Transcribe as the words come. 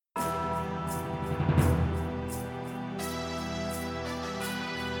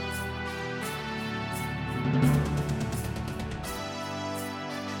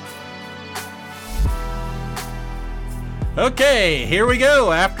Okay, here we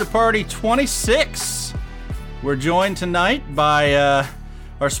go. After Party 26. We're joined tonight by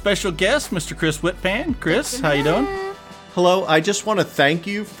our special guest, Mr. Chris Whitpan. Chris, how you doing? Hello, I just want to thank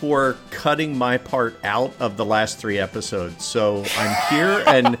you for cutting my part out of the last 3 episodes. So I'm here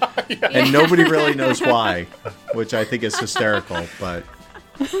and nobody really knows why, which I think is hysterical, but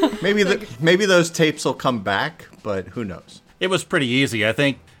maybe those tapes will come back, but who knows. It was pretty easy. I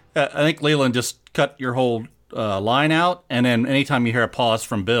think Leland just cut your whole line out, and then anytime you hear a pause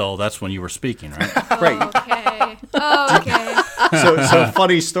from Bill, that's when you were speaking, right? Right. Okay. So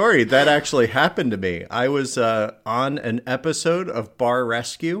funny story, that actually happened to me. I was on an episode of Bar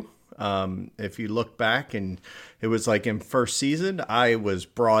Rescue. If you look back, and it was like in first season, I was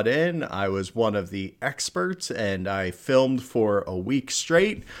brought in. I was one of the experts, and I filmed for a week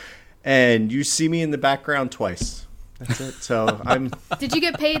straight. And you see me in the background twice. That's it. So I'm. Did you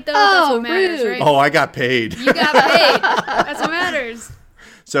get paid though? That's what matters, right? Oh, I got paid. You got paid. That's what matters.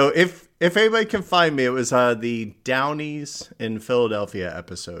 So if anybody can find me, it was the Downies in Philadelphia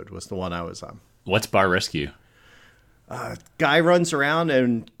episode was the one I was on. What's Bar Rescue? Guy runs around,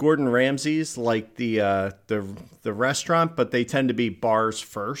 and Gordon Ramsay's like the restaurant, but they tend to be bars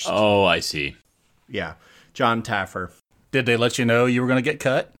first. Oh, I see. Yeah, John Taffer. Did they let you know you were going to get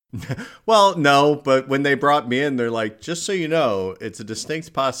cut? Well, no, but when they brought me in, they're like, just so you know, it's a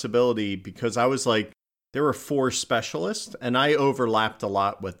distinct possibility, because I was like, there were 4 specialists, and I overlapped a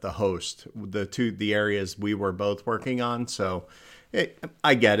lot with the host, the areas we were both working on. So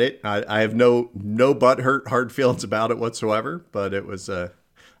I get it. I have no butthurt, hard feelings about it whatsoever. But it was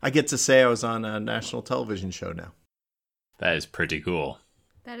I get to say I was on a national television show now. That is pretty cool.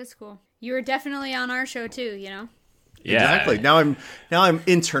 That is cool. You were definitely on our show too, you know? Yeah. Exactly. Now I'm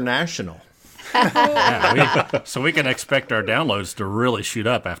international. So we can expect our downloads to really shoot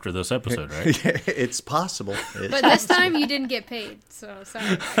up after this episode, right? Yeah, it's possible. But this time you didn't get paid, so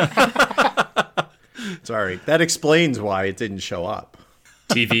sorry. Sorry. That explains why it didn't show up.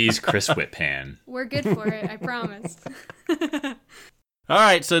 TV's Chris Whitpan. We're good for it, I promise. All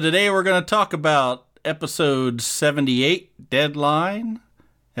right, so today we're going to talk about episode 78, Deadline,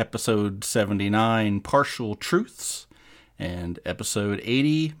 episode 79, Partial Truths, and episode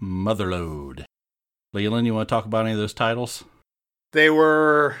 80, Motherload. Leland, you want to talk about any of those titles? They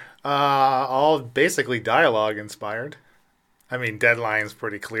were all basically dialogue inspired. I mean, Deadline's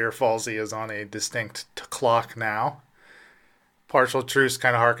pretty clear. Falsey is on a distinct clock now. Partial Truce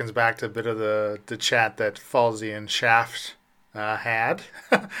kind of harkens back to a bit of the chat that Falsey and Shaft had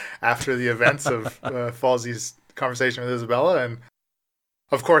after the events of Falsey's conversation with Isabella. And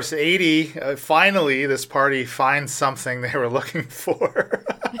of course, 80, finally, this party finds something they were looking for.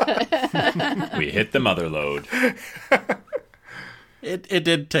 We hit the Motherload. It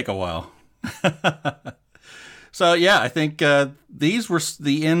did take a while. So, yeah, I think these were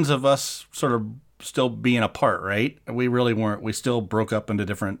the ends of us sort of still being apart, right? We really weren't. We still broke up into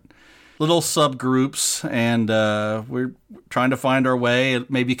different little subgroups, and we're trying to find our way,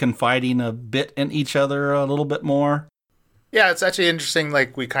 maybe confiding a bit in each other a little bit more. Yeah, it's actually interesting.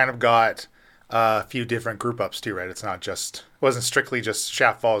 Like, we kind of got a few different group ups too, right? It wasn't strictly just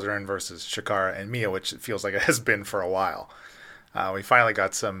Shaft Falzarin versus Shakara and Mia, which it feels like it has been for a while. We finally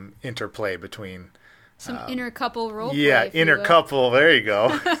got some interplay between some inner couple role. Yeah, inner couple. There you go.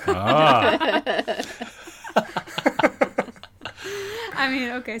 I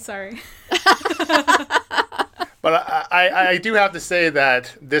mean, okay, sorry. But I do have to say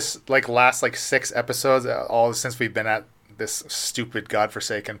that this last 6 episodes, all since we've been at this stupid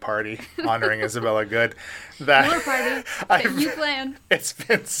godforsaken party honoring Isabella Good, that Your party that you planned. It's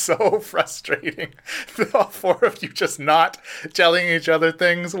been so frustrating. All 4 of you just not telling each other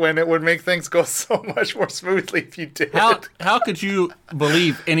things when it would make things go so much more smoothly if you did. How could you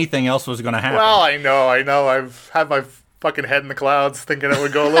believe anything else was going to happen? Well, I know. I've had my fucking head in the clouds thinking it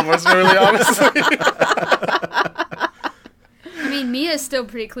would go a little more smoothly, honestly. I mean, Mia's still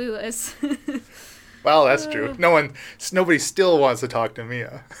pretty clueless. Well, that's true. Nobody still wants to talk to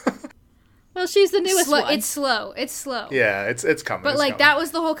Mia. Well, she's the newest one. It's slow. Yeah, it's coming. But it's coming. that was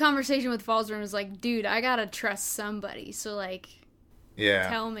the whole conversation with Falzarin, was like, dude, I gotta trust somebody. So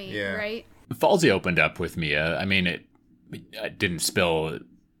tell me, right? Falsey opened up with Mia. I mean, it didn't spill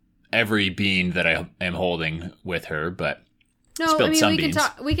every bean that I am holding with her, but no, I mean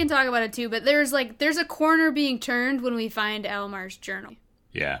we can talk about it too. But there's a corner being turned when we find Almar's journal.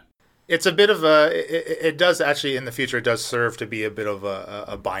 Yeah. It's a bit of it does actually in the future, it does serve to be a bit of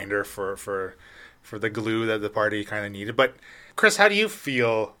a binder for the glue that the party kind of needed. But Chris, how do you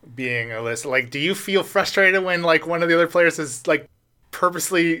feel being Alyssa? Do you feel frustrated when one of the other players is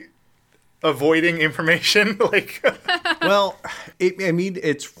purposely avoiding information. Like, well,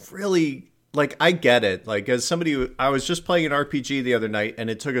 it's really like, I get it. Like, as somebody, I was just playing an RPG the other night, and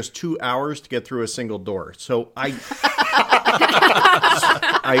it took us 2 hours to get through a single door. So I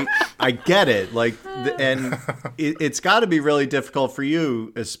get it. Like, and it's got to be really difficult for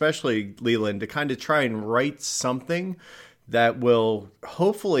you, especially Leland, to kind of try and write something that will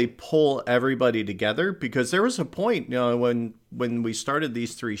hopefully pull everybody together. Because there was a point, when we started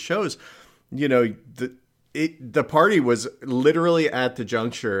these 3 shows, the party was literally at the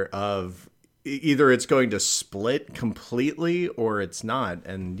juncture of either it's going to split completely or it's not.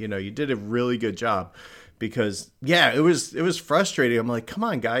 And, you did a really good job because, it was frustrating. I'm like, come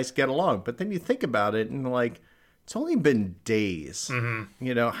on, guys, get along. But then you think about it and like, it's only been days.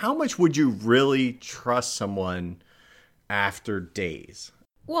 Mm-hmm. How much would you really trust someone after days?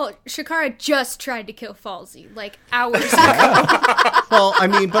 Well, Shakara just tried to kill Falsey, like, hours ago. Well,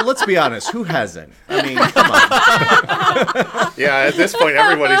 but let's be honest. Who hasn't? Come on. Yeah, at this point,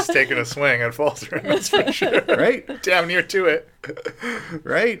 everybody's taking a swing at Falzarin, that's for sure. Right? Damn near to it.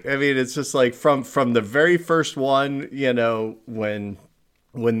 Right? It's just like from the very first one, when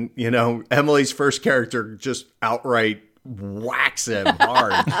Emily's first character just outright whacks him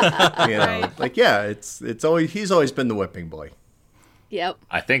hard. Right. Like, it's always, he's always been the whipping boy. Yep.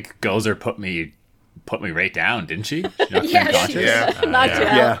 I think Gozer put me right down, didn't she? Yeah. Knocked you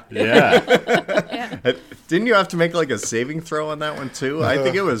out. Yeah. Didn't you have to make like a saving throw on that one too? I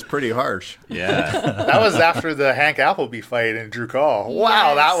think it was pretty harsh. Yeah. That was after the Hank Appleby fight in Drukhall.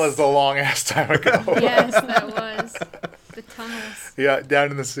 Wow, that was a long ass time ago. Yes, that was. The tunnels. Yeah,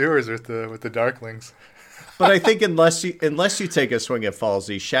 down in the sewers with the Darklings. But I think unless you take a swing at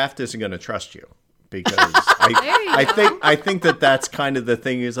Falsey, Shaft isn't going to trust you. Because I think that's kind of the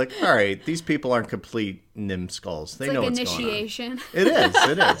thing. Is like, all right, these people aren't complete nimskulls. They know what's initiation. going on.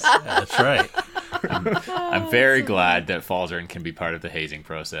 It is. Yeah, that's right. I'm very glad that Falzarin can be part of the hazing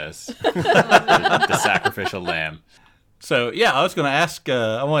process. The sacrificial lamb. So, yeah, I was going to ask,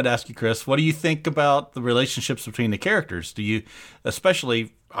 I wanted to ask you, Chris, what do you think about the relationships between the characters? Do you,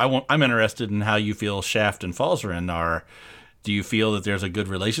 especially, I'm interested in how you feel Shaft and Falzarin are. Do you feel that there's a good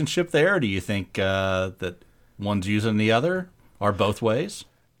relationship there? Do you think that one's using the other, or both ways?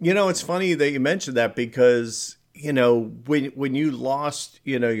 It's funny that you mentioned that because, when you lost,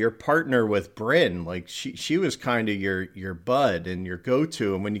 your partner with Bryn, like she was kind of your bud and your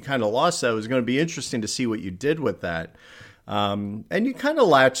go-to. And when you kind of lost that, it was going to be interesting to see what you did with that. And you kind of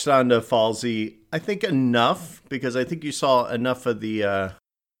latched onto Falsey, I think, enough, because I think you saw enough of the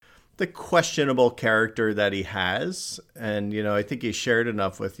questionable character that he has. And, I think he shared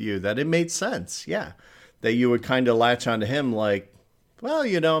enough with you that it made sense. Yeah. That you would kind of latch onto him like, well,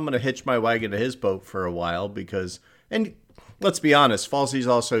 I'm going to hitch my wagon to his boat for a while because, and let's be honest, Falsey's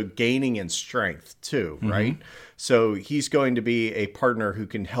also gaining in strength too, right? Mm-hmm. So he's going to be a partner who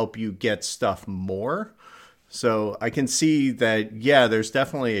can help you get stuff more. So I can see that, there's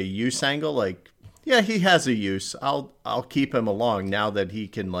definitely a use angle. Like, he has a use. I'll keep him along now that he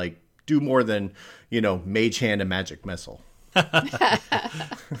can like do more than, mage hand and magic missile.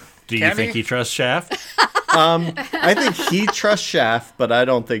 Do you think he trusts Shaft? I think he trusts Shaft, but I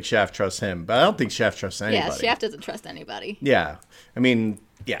don't think Shaft trusts him. But I don't think Shaft trusts anybody. Yeah, Shaft doesn't trust anybody. Yeah.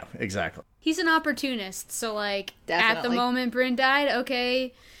 Yeah, exactly. He's an opportunist. So, like, Definitely. At the moment Bryn died,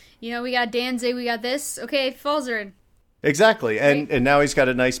 okay, we got Danzig, we got this. Okay, Falzarin. Exactly. And now he's got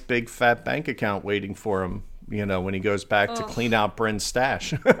a nice big fat bank account waiting for him, when he goes back to clean out Bryn's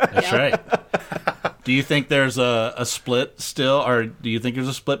stash. That's right. Do you think there's a split still, or do you think there's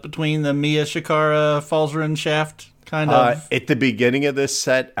a split between the Mia, Shakara, Falzarin, Shaft kind of? At the beginning of this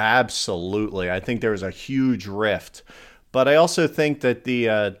set, absolutely. I think there was a huge rift. But I also think that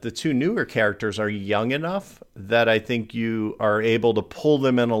the 2 newer characters are young enough that I think you are able to pull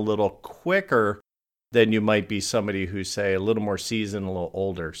them in a little quicker than you might be somebody who's, say, a little more seasoned, a little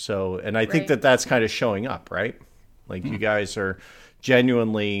older. So, and I think that that's kind of showing up, right? Like you guys are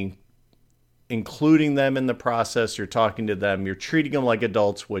genuinely including them in the process. You're talking to them. You're treating them like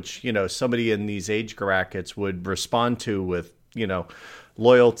adults, which, somebody in these age brackets would respond to with,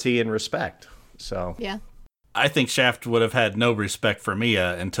 loyalty and respect. So, yeah. I think Shaft would have had no respect for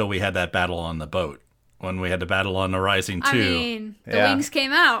Mia until we had that battle on the boat. When we had to battle on the Rising 2. The wings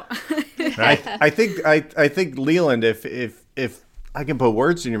came out. Right? I think Leland, if I can put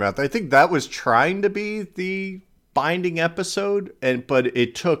words in your mouth, I think that was trying to be the binding episode, but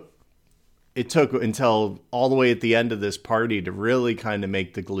it took until all the way at the end of this party to really kind of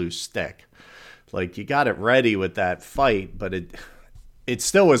make the glue stick. Like, you got it ready with that fight, but it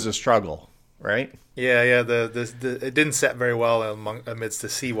still was a struggle right? Yeah. The it didn't set very well amidst the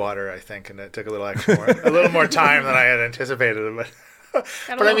seawater, I think, and it took a little more time than I had anticipated. But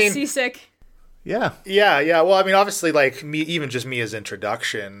got a little seasick. Yeah. Well, I mean, obviously, like even just Mia's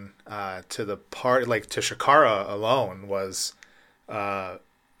introduction to the part, like to Chikara alone, was a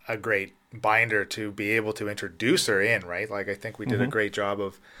great binder to be able to introduce her in, right? Like, I think we did a great job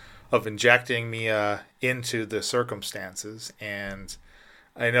of injecting Mia into the circumstances, and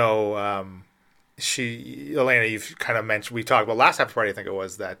I know Elena, you've kind of mentioned, we talked about last after party, I think it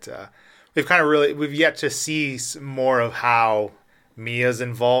was, that we've yet to see more of how Mia's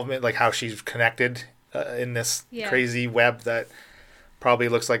involvement, like how she's connected in this crazy web that probably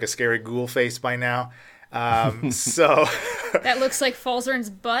looks like a scary ghoul face by now. So that looks like Falzern's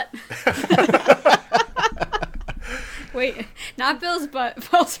butt. Wait, not Bill's butt,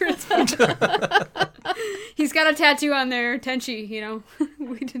 Falzern's butt. He's got a tattoo on there, Tenchi, you know.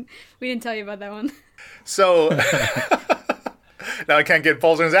 We didn't tell you about that one. So now I can't get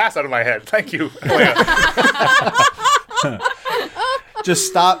Falzern's ass out of my head. Thank you. Just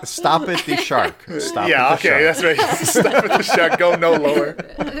stop at the shark. Stop at the shark. That's right. Stop at the shark. Go no lower.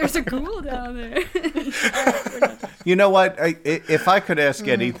 There's a ghoul down there. You know what? If I could ask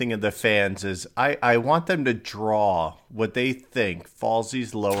anything of the fans, is I want them to draw what they think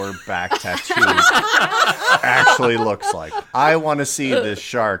Falsey's lower back tattoo actually looks like. I want to see this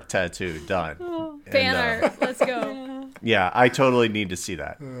shark tattoo done. Fan art. Let's go. Yeah, I totally need to see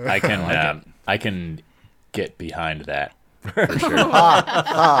that. I can get behind that. For sure.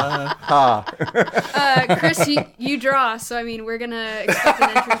 Chris, you draw, so I mean, we're gonna expect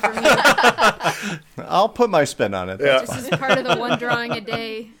an entry from you. I'll put my spin on it. Yeah. This is part of the one drawing a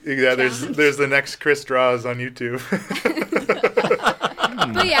day. Yeah, there's the next Chris draws on YouTube.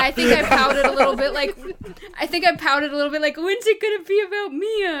 But yeah, I think I pouted a little bit. Like, when's it gonna be about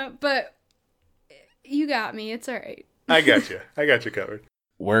Mia? But you got me. It's all right. I got you covered.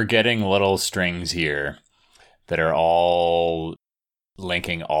 We're getting little strings here that are all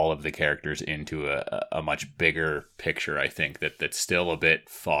linking all of the characters into a much bigger picture, I think, that's still a bit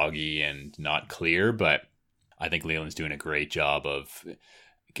foggy and not clear, but I think Leland's doing a great job of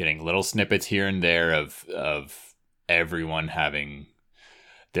getting little snippets here and there of everyone having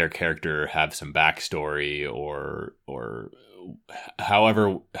their character have some backstory or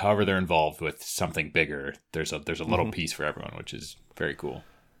however they're involved with something bigger. There's a little piece for everyone, which is very cool.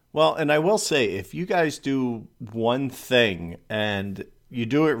 Well, and I will say, if you guys do one thing and you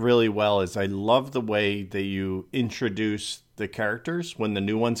do it really well, is I love the way that you introduce the characters when the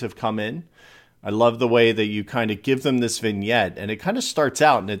new ones have come in. I love the way that you kind of give them this vignette, and it kind of starts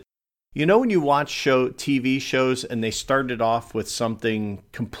out, and it, you know, when you watch TV shows and they started off with something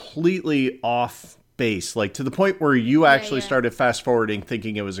completely off base, like to the point where you actually started fast forwarding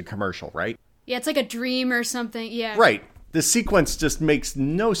thinking it was a commercial, right? Yeah, it's like a dream or something. Yeah. Right. The sequence just makes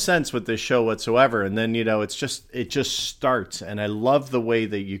no sense with this show whatsoever. And then, you know, it just starts. And I love the way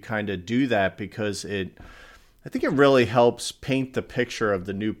that you kind of do that, because I think it really helps paint the picture of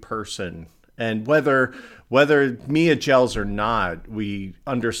the new person. And whether Mia gels or not, we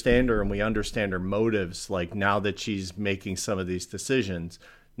understand her and we understand her motives, like now that she's making some of these decisions.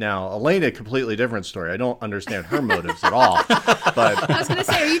 Now, Elena, completely different story. I don't understand her motives at all. But I was going to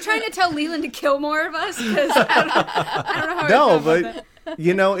say, are you trying to tell Leland to kill more of us? Because I don't know how. No, but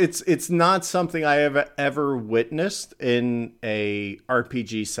you know, it's not something I have ever witnessed in a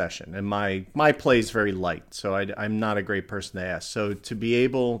RPG session, and my play is very light, so I'm not a great person to ask. So to be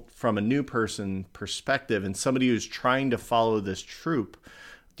able, from a new person perspective, and somebody who's trying to follow this troop,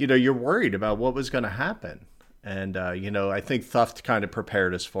 you know, you're worried about what was going to happen. And, you know, I think Thuft kind of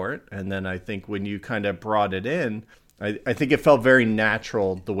prepared us for it. And then I think when you kind of brought it in, I think it felt very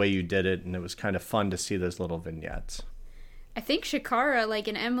natural the way you did it. And it was kind of fun to see those little vignettes. I think Chikara, like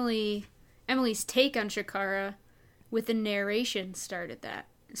in Emily's take on Chikara with the narration started that.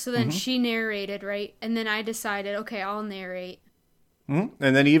 So then she narrated, right? And then I decided, okay, I'll narrate. Mm-hmm.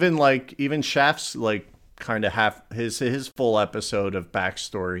 And then even Shaft's like kind of half his full episode of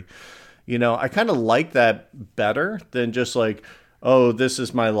backstory. You know, I kind of like that better than just like, oh, this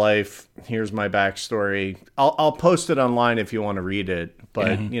is my life. Here's my backstory. I'll post it online if you want to read it.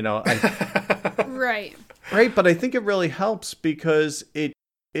 But, you know, right. But I think it really helps because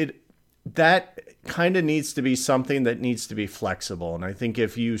that kind of needs to be something that needs to be flexible. And I think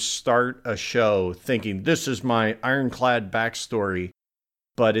if you start a show thinking this is my ironclad backstory,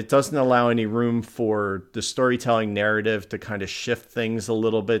 but it doesn't allow any room for the storytelling narrative to kind of shift things a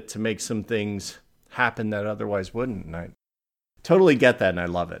little bit to make some things happen that otherwise wouldn't. And I totally get that, and I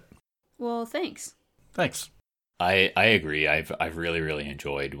love it. Well, thanks. Thanks. I agree. I've really, really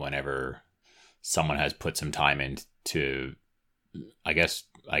enjoyed whenever someone has put some time into. I guess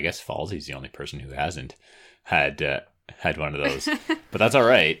Falsey's the only person who hasn't had one of those, but that's all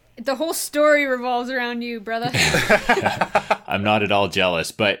right. The whole story revolves around you, brother. I'm not at all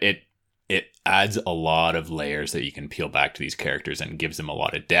jealous, but it adds a lot of layers that you can peel back to these characters and gives them a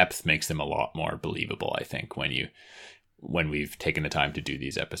lot of depth, makes them a lot more believable, I think, when we've taken the time to do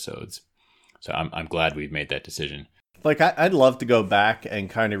these episodes. So I'm glad we've made that decision. Like, I'd love to go back and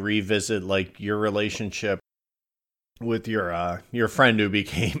kind of revisit, like, your relationship with your friend who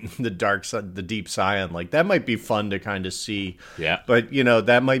became the Deep Scion. Like, that might be fun to kind of see. Yeah. But, you know,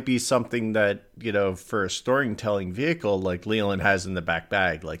 that might be something that, you know, for a storytelling vehicle like Leland has in the back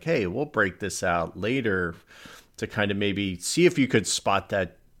bag. Like, hey, we'll break this out later to kind of maybe see if you could spot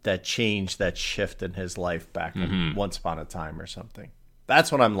that change, that shift in his life back in Once Upon a Time or something.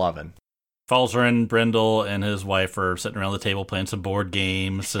 That's what I'm loving. Falzarin, Brindle, and his wife are sitting around the table playing some board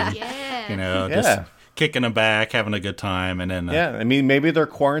games and, you know, just kicking them back, having a good time. And then I mean, maybe they're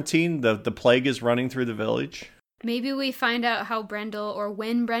quarantined. The plague is running through the village. Maybe we find out how Brendel, or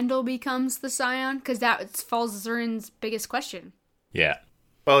when Brendel becomes the Scion, because that's Falzarin's biggest question. Yeah.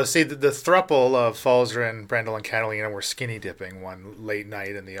 Well, see, the throuple of Falzarin, Brendel, and Catalina were skinny dipping one late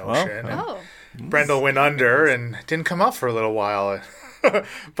night in the ocean. And Brendel went under and didn't come up for a little while.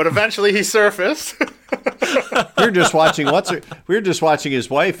 But eventually he surfaced. We were just watching his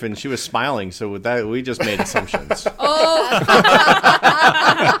wife, and she was smiling. So with that, we just made assumptions. Oh,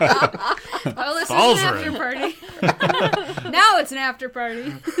 well, this is an after party. Now it's an after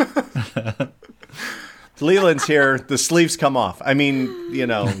party. Leland's here. The sleeves come off. I mean, you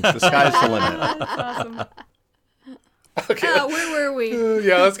know, the sky's the limit. That's awesome. Okay. Where were we?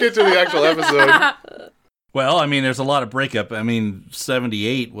 Yeah, let's get to the actual episode. Well, I mean, there's a lot of breakup. I mean,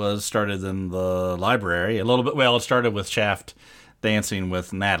 78 was started in the library. A little bit. Well, it started with Shaft dancing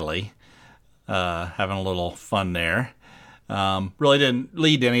with Natalie, having a little fun there. Really didn't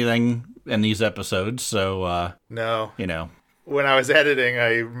lead to anything in these episodes. So, No. you know. When I was editing,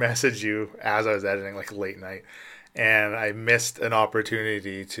 I messaged you as I was editing, like late night, and I missed an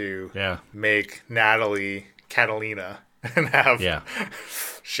opportunity to make Natalie Catalina and have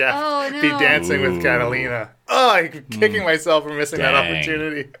Chef be dancing with Catalina. Oh, I'm kicking myself for missing that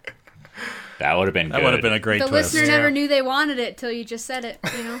opportunity. That would have been good. That would have been a great The twist. listener never knew they wanted it till you just said it,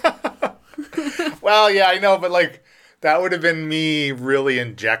 you know? Well, yeah, I know, but like that would have been me really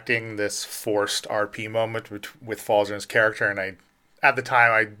injecting this forced RP moment with Falzarin's character, and at the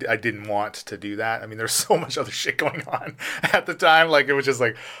time I didn't want to do that. I mean, there's so much other shit going on at the time. Like it was just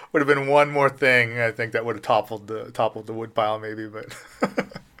like would have been one more thing I think that would have toppled the woodpile maybe, but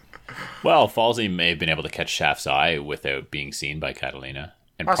well, Falsey may have been able to catch Shaft's eye without being seen by Catalina,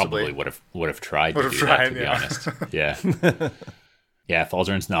 and possibly probably would have tried to do that. To be honest, yeah,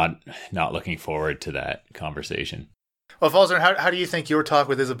 Falzarin's not looking forward to that conversation. Well, Falzarin, how do you think your talk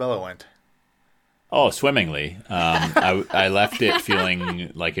with Isabella went? Oh, swimmingly. I left it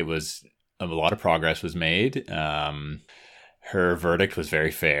feeling like it was a lot of progress was made. Her verdict was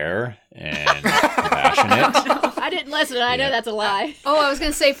very fair and compassionate. I didn't listen. I know that's a lie. Oh, I was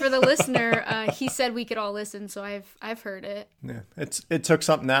going to say for the listener, he said we could all listen, so I've heard it. Yeah, it took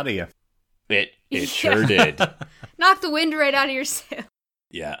something out of you. It sure did. Knocked the wind right out of your sail.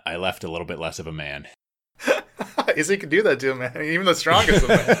 Yeah, I left a little bit less of a man. Izzy could do that to him, man. Even the strongest of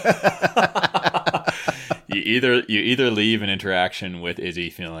men. You either leave an interaction with Izzy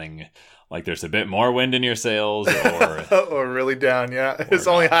feeling like there's a bit more wind in your sails, or really down. Yeah, it's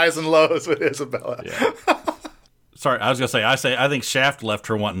only highs and lows with Isabella. Yeah. Sorry, I was gonna say I think Shaft left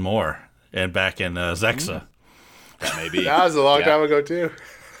her wanting more, and back in Zexa. That may be. That was a long time ago too.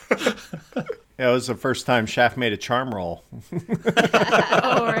 Yeah, it was the first time Shaft made a charm roll.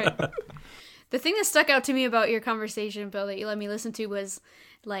 Oh, right. The thing that stuck out to me about your conversation, Bill, that you let me listen to was,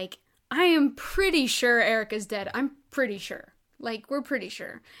 like, I am pretty sure Erica's dead. I'm pretty sure. Like, we're pretty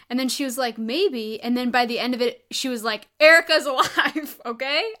sure. And then she was like, maybe. And then by the end of it, she was like, Erica's alive,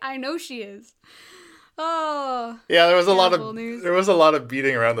 okay? I know she is. Oh. Yeah, there was a lot of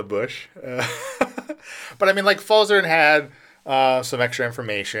beating around the bush. But I mean, like, Falzarin had some extra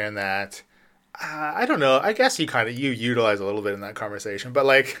information that, I don't know, I guess you utilize a little bit in that conversation. But,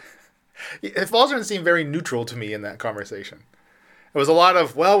 like, Falzarin seemed very neutral to me in that conversation. It was a lot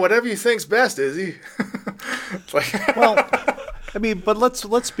of, well, whatever you think's best, Izzy. Well, I mean, but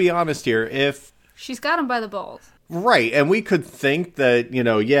let's be honest here. If she's got him by the balls, right, and we could think that, you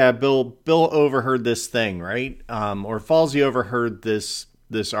know, yeah, Bill overheard this thing, right, or Falsey overheard this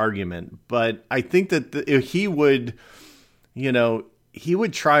argument, but I think that he would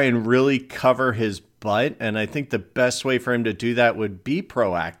try and really cover his butt. And I think the best way for him to do that would be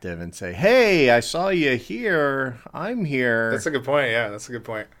proactive and say, hey, I saw you here. I'm here. That's a good point. Yeah, that's a good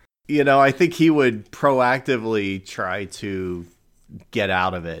point. You know, I think he would proactively try to get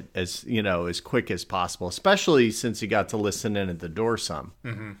out of it as, you know, as quick as possible, especially since he got to listen in at the door some.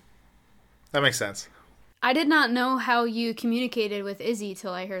 Mm-hmm. That makes sense. I did not know how you communicated with Izzy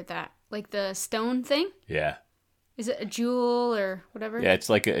till I heard that. Like the stone thing? Yeah. Is it a jewel or whatever? Yeah, it's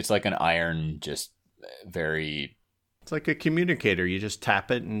like an iron, just very... It's like a communicator. You just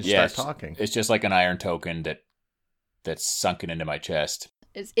tap it and Yeah, start talking. It's just like an iron token that's sunken into my chest.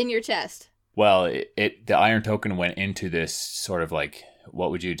 It's in your chest. Well, the iron token went into this sort of like, what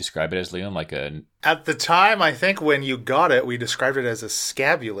would you describe it as, Leon? Like a... At the time, I think when you got it, we described it as a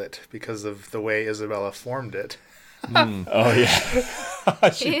scabulet because of the way Isabella formed it. Oh, yeah.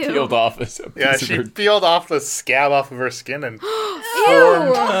 She Ew. peeled off a Yeah, piece of she her... peeled off the scab off of her skin and Ew!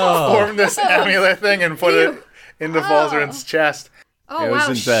 formed this amulet thing and put it into Falzarin's chest. Oh, It was wow.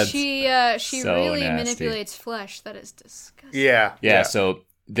 intense. She So really nasty. manipulates flesh. That is disgusting. Yeah. So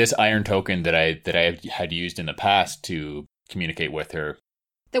this iron token that I had used in the past to communicate with her,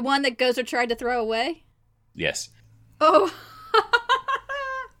 The one that Gozer tried to throw away? yes, Oh.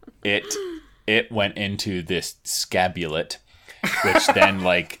 it went into this scabulet, which then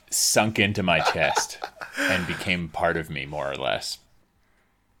like sunk into my chest and became part of me, more or less.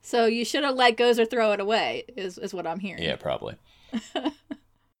 So you should have let Gozer throw it away, is what I'm hearing. Yeah, probably.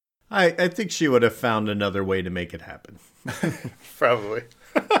 I think she would have found another way to make it happen. Probably.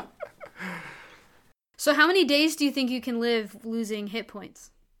 So how many days do you think you can live losing hit points?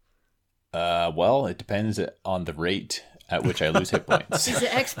 Well, it depends on the rate at which I lose hit points. Is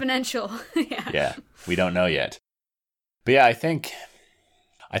it exponential? Yeah. Yeah, we don't know yet. But yeah, I think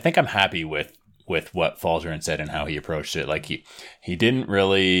I'm happy with what Falzarin said and how he approached it. Like he didn't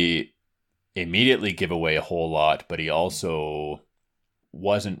really immediately give away a whole lot, but he also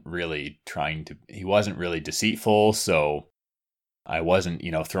wasn't really deceitful, so I wasn't,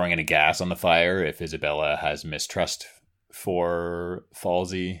 throwing any gas on the fire if Isabella has mistrust for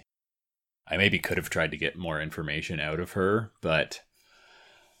Falsey. I maybe could have tried to get more information out of her, but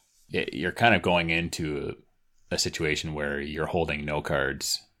you're kind of going into a situation where you're holding no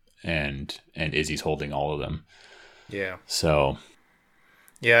cards and Izzy's holding all of them. Yeah. So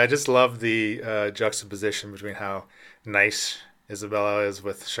Yeah, I just love the juxtaposition between how nice Isabella is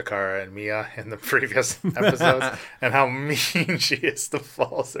with Shakara and Mia in the previous episodes, and how mean she is to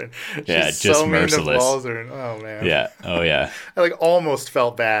Falzarin. Yeah, She's just so mean to merciless. Falzarin. Oh man. yeah, oh yeah, I almost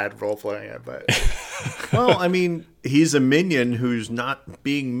felt bad role playing it, but Well, I mean, he's a minion who's not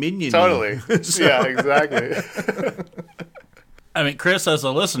being minion. totally. So- Yeah, exactly. I mean, Chris, as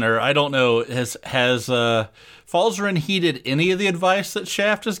a listener, I don't know, has Falzarin heeded any of the advice that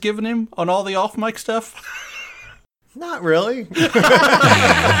Shaft has given him on all the off-mic stuff? Not really.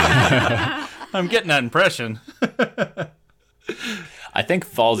 I'm getting that impression. I think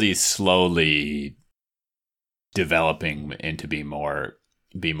Falsey's slowly developing into be more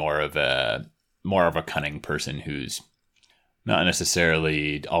of a cunning person who's not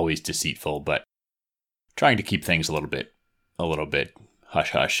necessarily always deceitful, but trying to keep things a little bit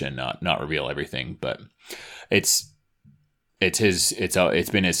hush hush and not reveal everything. But it's been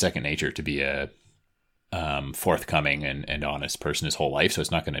his second nature to be a forthcoming and honest person his whole life, so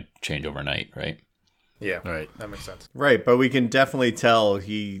it's not going to change overnight, right? Yeah, Right. that makes sense. Right, but we can definitely tell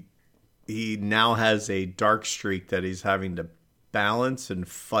he now has a dark streak that he's having to balance and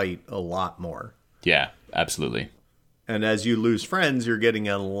fight a lot more. Yeah, absolutely. And as you lose friends, you're getting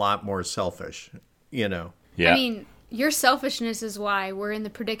a lot more selfish, Yeah. I mean, your selfishness is why we're in the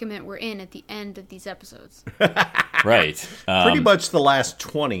predicament we're in at the end of these episodes. Right. Pretty much the last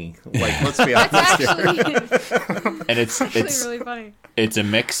 20. Like, let's be honest That's here. actually, and it's really funny. it's a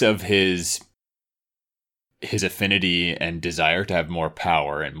mix of his affinity and desire to have more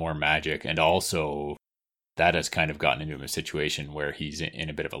power and more magic, and also that has kind of gotten into a situation where he's in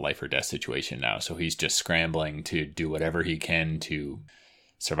a bit of a life or death situation now. So he's just scrambling to do whatever he can to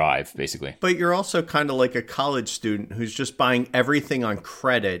survive, basically. But you're also kind of like a college student who's just buying everything on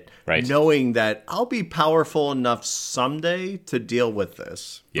credit, Right. knowing that I'll be powerful enough someday to deal with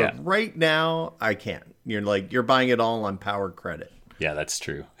this. Yeah. But right now, I can't. You're buying it all on power credit. Yeah, that's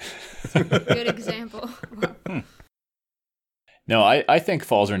true. Good example. No, I think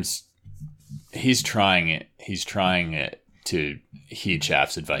Falzarin's he's trying it to heed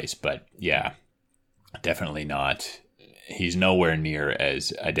Shaft's advice, but yeah, definitely not. He's nowhere near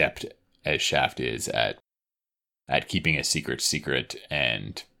as adept as Shaft is at keeping a secret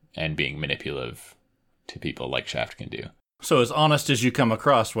and being manipulative to people like Shaft can do. So as honest as you come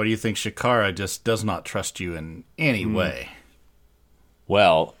across, why do you think Shakara just does not trust you in any way?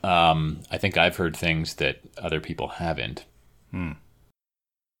 Well, I think I've heard things that other people haven't.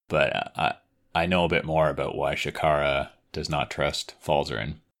 But I know a bit more about why Shakara does not trust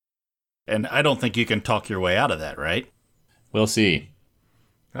Falzarin. And I don't think you can talk your way out of that, right? We'll see.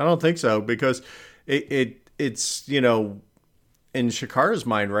 I don't think so, because it's, you know, in Shakara's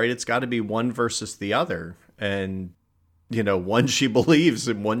mind, right, it's got to be one versus the other. And, you know, one she believes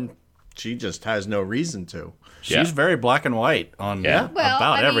and one she just has no reason to. She's very black and white on Well,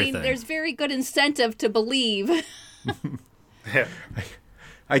 about everything. There's very good incentive to believe. Yeah.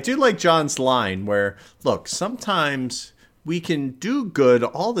 I do like John's line where, look, sometimes we can do good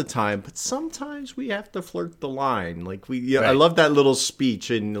all the time, but sometimes we have to flirt the line. Like I love that little speech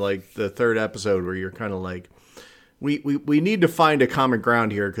in like the third episode where you're kind of like, we need to find a common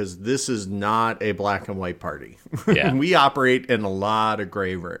ground here because this is not a black and white party. Yeah. We operate in a lot of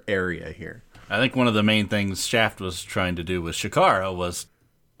gray area here. I think one of the main things Shaft was trying to do with Shakara was,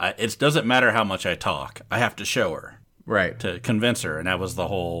 it doesn't matter how much I talk, I have to show her. Right. To convince her, and that was the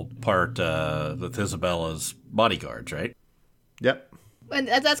whole part with Isabella's bodyguards, right? Yep. And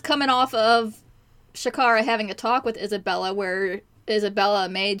that's coming off of Shakara having a talk with Isabella where Isabella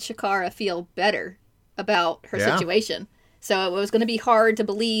made Shakara feel better about her situation. So it was going to be hard to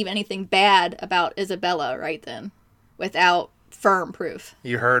believe anything bad about Isabella right then without firm proof.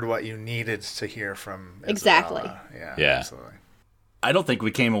 You heard what you needed to hear from Isabella. Exactly. Yeah. Absolutely. I don't think we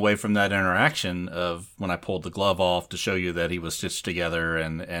came away from that interaction of when I pulled the glove off to show you that he was stitched together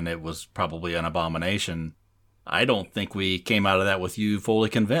and it was probably an abomination. I don't think we came out of that with you fully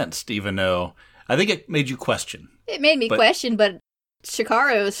convinced, even though I think it made you question. It made me question, but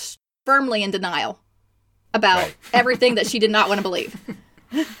Shakara was firmly in denial about everything that she did not want to believe.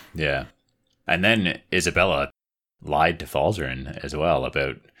 Yeah. And then Isabella lied to Falzarin as well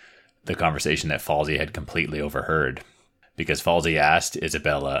about the conversation that Falsey had completely overheard. Because Falsey asked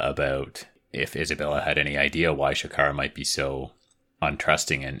Isabella about if Isabella had any idea why Shakara might be so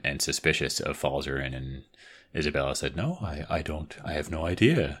untrusting and suspicious of Falzarin, and Isabella said, "No, I don't. I have no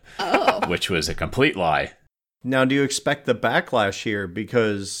idea." Oh. Which was a complete lie. Now, do you expect the backlash here?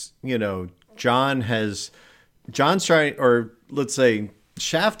 Because, you know, John's trying, or let's say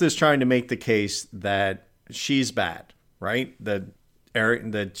Shaft is trying to make the case that she's bad, right? That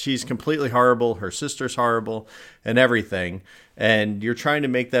she's completely horrible, her sister's horrible, and everything. And you're trying to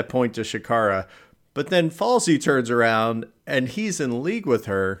make that point to Shakara. But then Falsey turns around and he's in league with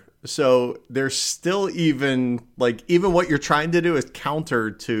her. So there's still even what you're trying to do is counter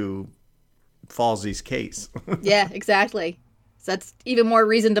to Falsey's case. Yeah, exactly. So that's even more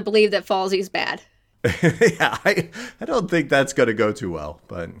reason to believe that Falsey's bad. Yeah, I don't think that's going to go too well,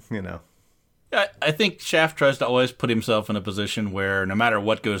 but, you know. I think Shaft tries to always put himself in a position where no matter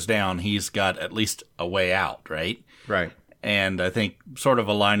what goes down, he's got at least a way out, right? Right. And I think sort of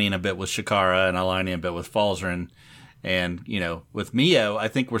aligning a bit with Shakara and aligning a bit with Falzarin. And, you know, with Mio, I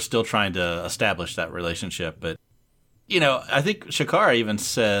think we're still trying to establish that relationship. But, you know, I think Shakara even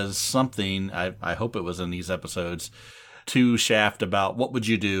says something, I hope it was in these episodes, to Shaft about what would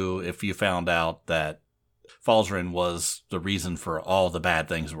you do if you found out that Falzarin was the reason for all the bad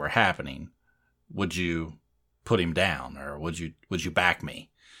things that were happening. Would you put him down, or would you back me?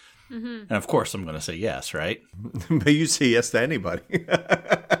 Mm-hmm. And of course, I'm going to say yes, right? But you say yes to anybody.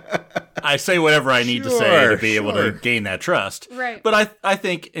 I say whatever I need to say to be able to gain that trust. Right. But I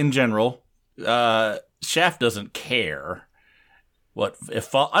think in general, Shaft doesn't care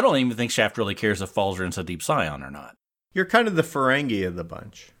I don't even think Shaft really cares if Falzarin's a Deep Scion or not. You're kind of the Ferengi of the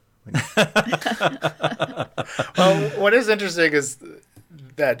bunch. Well, what is interesting is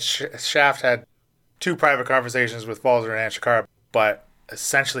that Shaft had two private conversations with Falzarin and Shakara, but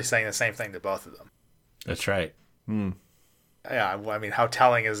essentially saying the same thing to both of them. That's right. Yeah, I mean, how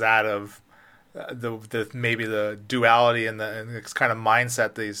telling is that of the maybe the duality and the kind of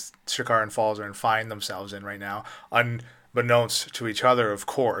mindset these Shakara and Falzarin find themselves in right now, unbeknownst to each other, of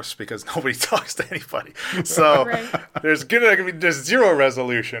course, because nobody talks to anybody. So there's zero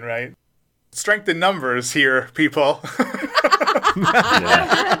resolution, right? Strength in numbers here, people.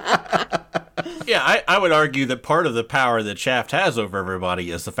 Yeah, I would argue that part of the power that Shaft has over everybody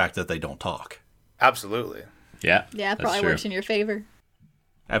is the fact that they don't talk. Absolutely. Yeah. Yeah, that's probably true. works in your favor.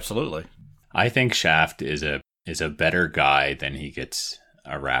 Absolutely. I think Shaft is a better guy than he gets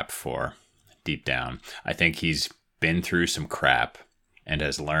a rap for deep down. I think he's been through some crap and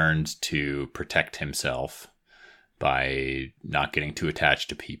has learned to protect himself by not getting too attached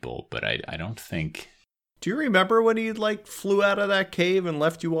to people. But I don't think... Do you remember when he flew out of that cave and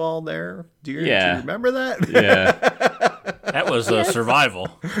left you all there? Do you remember that? Yeah. That was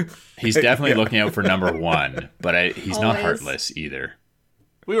survival. He's definitely looking out for number one, but he's not Always. heartless either.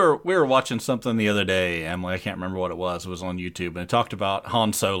 We were watching something the other day, Emily. I can't remember what it was. It was on YouTube, and it talked about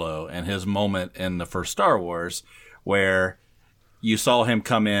Han Solo and his moment in the first Star Wars, where you saw him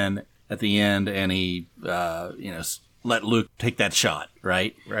come in at the end, and he, let Luke take that shot.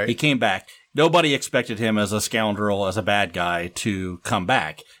 Right. He came back. Nobody expected him as a scoundrel, as a bad guy, to come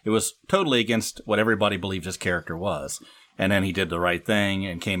back. It was totally against what everybody believed his character was. And then he did the right thing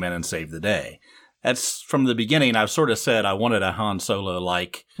and came in and saved the day. That's from the beginning. I've sort of said I wanted a Han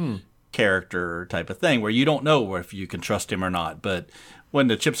Solo-like character type of thing where you don't know if you can trust him or not. But when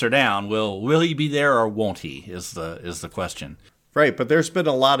the chips are down, will he be there or won't he is the question. Right, but there's been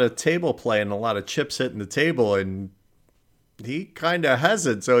a lot of table play and a lot of chips hitting the table, and he kind of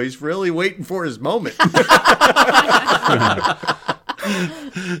hasn't, so he's really waiting for his moment.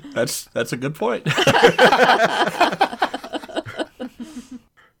 That's a good point.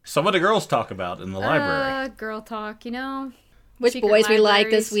 So what do girls talk about in the library? Girl talk, Which Secret boys we like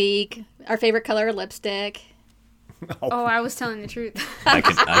libraries. this week. Our favorite color of lipstick. Oh, I was telling the truth. I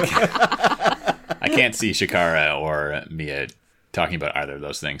can't see Shakara or Mia talking about either of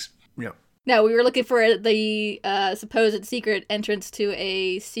those things. Yeah. No, we were looking for the supposed secret entrance to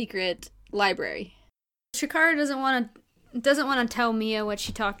a secret library. Shakara doesn't want to tell Mia what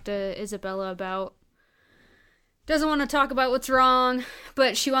she talked to Isabella about. Doesn't want to talk about what's wrong,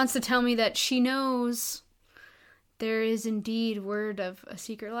 but she wants to tell me that she knows there is indeed word of a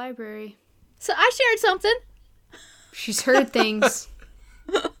secret library. So I shared something. She's heard things.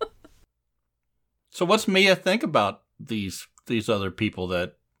 So what's Mia think about these other people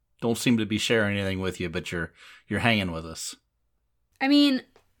that don't seem to be sharing anything with you, but you're hanging with us? I mean,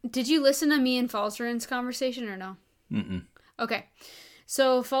 did you listen to me and Falzarin's conversation or no? Mm-mm. Okay.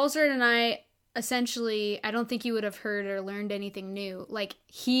 So Falzarin and I essentially, I don't think you would have heard or learned anything new. Like,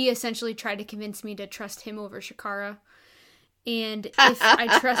 he essentially tried to convince me to trust him over Shakara. And if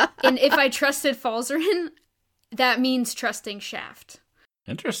I trusted Falzarin, that means trusting Shaft.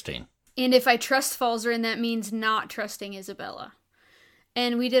 Interesting. And if I trust Falzarin, that means not trusting Isabella.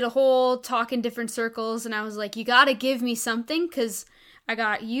 And we did a whole talk in different circles, and I was like, you gotta give me something, because I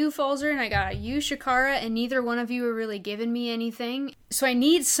got you, Falzarin, I got you, Shakara, and neither one of you are really giving me anything. So I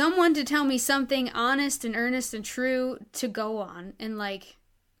need someone to tell me something honest and earnest and true to go on. And, like,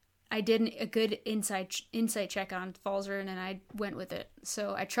 I did a good insight check on Falzarin, and I went with it.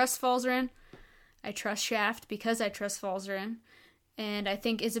 So I trust Falzarin. I trust Shaft because I trust Falzarin. And I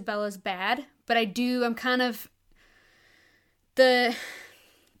think Isabella's bad. But I'm kind of... The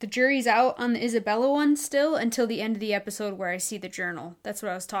jury's out on the Isabella one still until the end of the episode where I see the journal. That's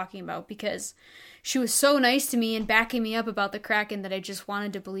what I was talking about, because she was so nice to me and backing me up about the Kraken that I just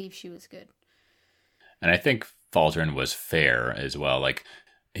wanted to believe she was good. And I think Falzarin was fair as well. Like,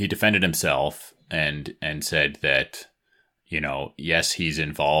 he defended himself and said that, yes, he's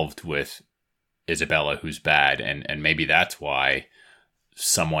involved with Isabella, who's bad, and maybe that's why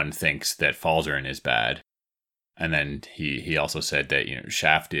someone thinks that Falzarin is bad. And then he also said that,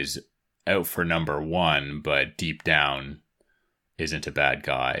 Shaft is out for number one, but deep down isn't a bad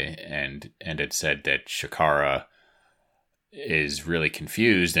guy. And it said that Shakara is really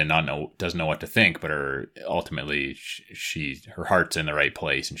confused and doesn't know what to think, but ultimately her heart's in the right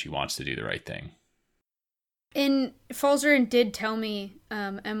place and she wants to do the right thing. And Falzarin did tell me,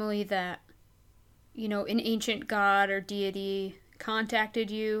 Emily, that, an ancient god or deity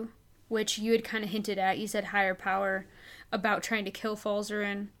contacted you, which you had kind of hinted at. You said higher power about trying to kill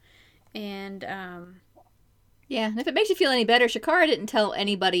Falzarin. And, Yeah, and if it makes you feel any better, Shakara didn't tell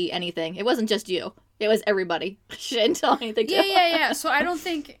anybody anything. It wasn't just you. It was everybody. She didn't tell anything to Yeah. So I don't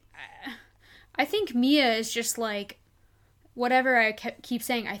think... I think Mia is just like... Whatever I keep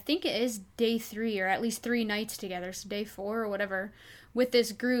saying, I think it is day 3, or at least 3 nights together, so day 4 or whatever, with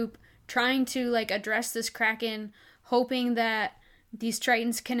this group, trying to, like, address this Kraken, hoping that these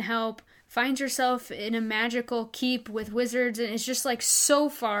Tritons can help, finds herself in a magical keep with wizards, and it's just, like, so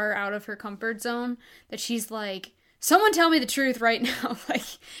far out of her comfort zone that she's like, someone tell me the truth right now.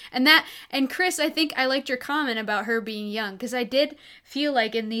 And Chris, I think I liked your comment about her being young, because I did feel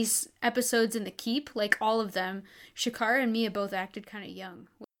like in these episodes in the keep, like all of them, Shakara and Mia both acted kind of young.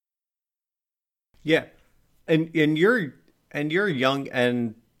 Yeah. And you're young,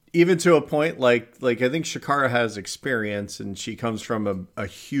 and even to a point like I think Shakara has experience, and she comes from a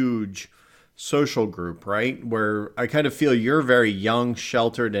huge social group, right? Where I kind of feel you're very young,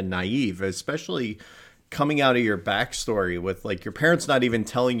 sheltered, and naive, especially coming out of your backstory with, like, your parents not even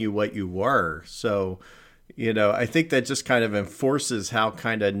telling you what you were. So, I think that just kind of enforces how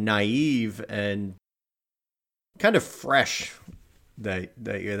kind of naive and kind of fresh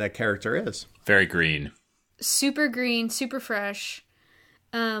that character is. Very green. Super green, super fresh.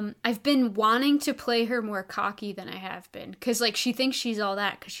 I've been wanting to play her more cocky than I have been. Because, like, she thinks she's all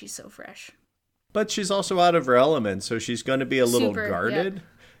that because she's so fresh. But she's also out of her element, so she's going to be a little Super, guarded.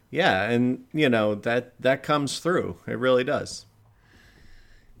 Yeah, and, that comes through. It really does.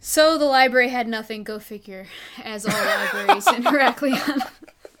 So the library had nothing, go figure, as all libraries in Heraklion.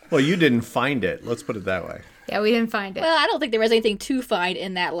 Well, you didn't find it. Let's put it that way. Yeah, we didn't find it. Well, I don't think there was anything to find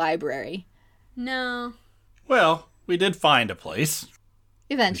in that library. No. Well, we did find a place.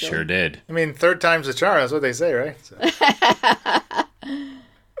 We Eventually. sure did. I mean, third time's a charm. That's what they say, right? So.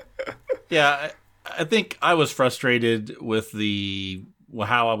 Yeah, I think I was frustrated with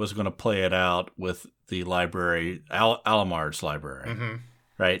how I was going to play it out with the library, Alamard's library,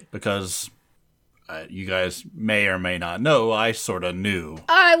 right? Because you guys may or may not know, I sort of knew.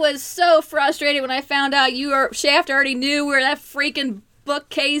 I was so frustrated when I found out Shaft already knew where that freaking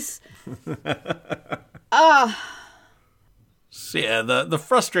bookcase. So yeah, the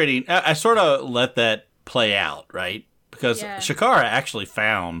frustrating. I sort of let that play out, right? Because Shakara actually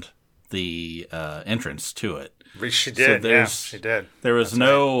found the entrance to it. She did, she did. There was I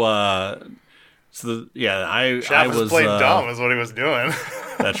Shaft was playing dumb is what he was doing.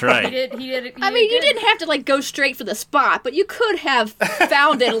 That's right. He did You didn't have to, like, go straight for the spot, but you could have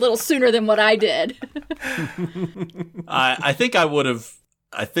found it a little sooner than what I did. I think I would have.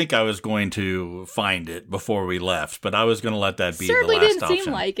 I think I was going to find it before we left, but I was going to let that be Certainly the last didn't option.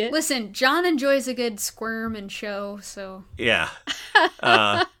 seem like it. Listen, John enjoys a good squirm and show, so... Yeah.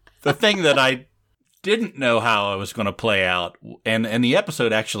 The thing that I didn't know how I was going to play out, and the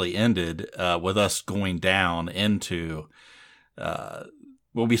episode actually ended with us going down into... well,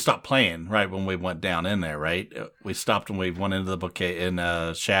 we stopped playing right when we went down in there, right? We stopped when we went into the bouquet,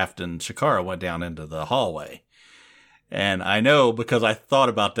 and Shaft and Shakara went down into the hallway. And I know because I thought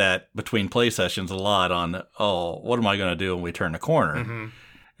about that between play sessions a lot on, what am I going to do when we turn the corner,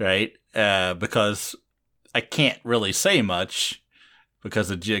 right? Because I can't really say much because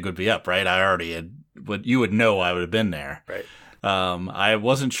the jig would be up, right? I already you would know I would have been there. Right. I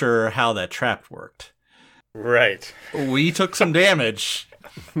wasn't sure how that trap worked. Right. We took some damage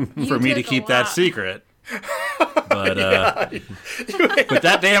for me to keep that secret. But but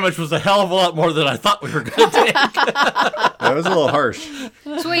that damage was a hell of a lot more than I thought we were going to take. That was a little harsh.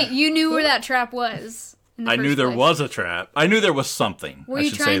 So wait, you knew where that trap was? I knew there was a trap. I knew there was something. Were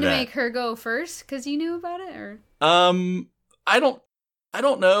you trying to make her go first because you knew about it, or? I don't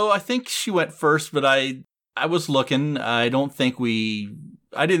know. I think she went first, but I was looking. I didn't think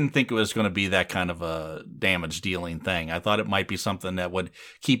it was going to be that kind of a damage dealing thing. I thought it might be something that would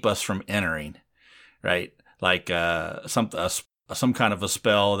keep us from entering, right? Like some kind of a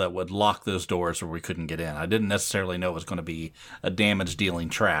spell that would lock those doors where we couldn't get in. I didn't necessarily know it was going to be a damage dealing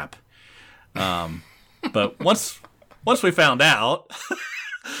trap. But once we found out,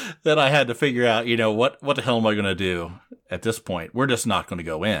 then I had to figure out, what the hell am I going to do at this point? We're just not going to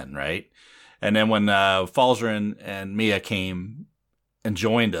go in, right? And then when Falzarin and Mia came and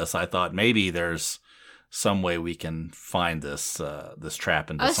joined us, I thought maybe there's some way we can find this trap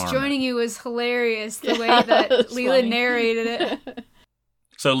and disarm Us joining it. you was hilarious, the way that Leland narrated it.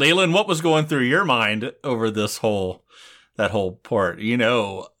 So, Leland, what was going through your mind over that whole part?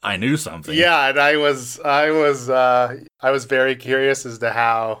 I knew something. Yeah, and I was very curious as to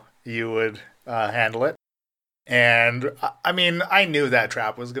how you would handle it. And I mean, I knew that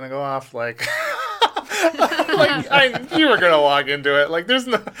trap was gonna go off. Like, you were gonna walk into it. Like, there's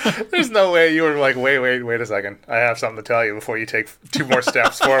no way you were like, wait a second. I have something to tell you before you take 2 more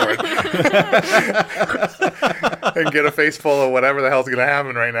steps forward and get a face full of whatever the hell's gonna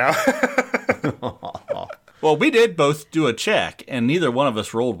happen right now. Well, we did both do a check, and neither one of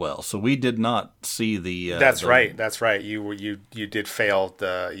us rolled well, so we did not see the. That's right. You did fail.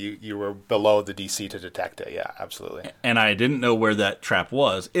 You were below the DC to detect it. Yeah, absolutely. And I didn't know where that trap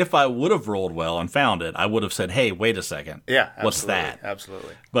was. If I would have rolled well and found it, I would have said, "Hey, wait a second. Yeah, absolutely. What's that?"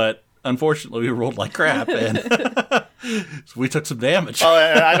 Absolutely. But unfortunately, we rolled like crap, and so we took some damage. Oh,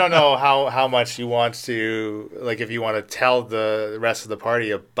 and I don't know how much you want to, like, if you want to tell the rest of the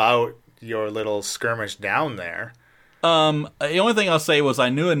party about your little skirmish down there. The only thing I'll say was I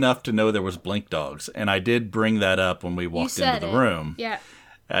knew enough to know there was blink dogs, and I did bring that up when we walked into the room. Yeah.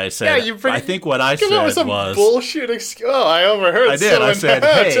 I said, I think what I said was bullshit. I overheard. I did. I said,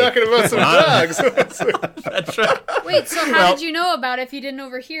 hey, talking about some dogs. That's right. Wait, so how did you know about it if you didn't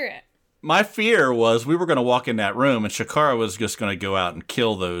overhear it? My fear was we were going to walk in that room, and Shakara was just going to go out and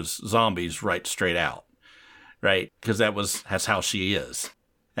kill those zombies right straight out, right? Because that's how she is.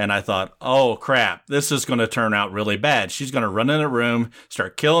 And I thought, oh crap, this is going to turn out really bad. She's going to run in a room,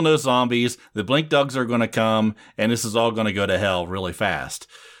 start killing those zombies. The blink dogs are going to come, and this is all going to go to hell really fast.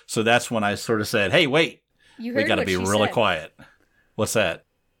 So that's when I sort of said, hey, wait, You we heard got to what be she really said. quiet. What's that?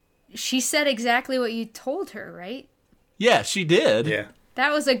 She said exactly what you told her, right? Yeah, she did. Yeah,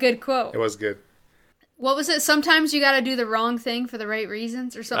 That was a good quote. it was good. What was it? Sometimes you got to do the wrong thing for the right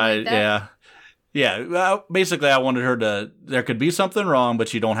reasons or something like that? Yeah. Yeah. Well, basically, I wanted her to, there could be something wrong,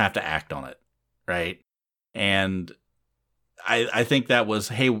 but you don't have to act on it. Right. And I think that was,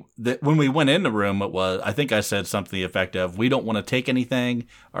 hey, when we went in the room, it was, I think I said something to the effect of, we don't want to take anything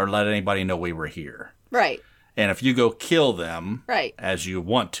or let anybody know we were here. Right. And if you go kill them Right. as you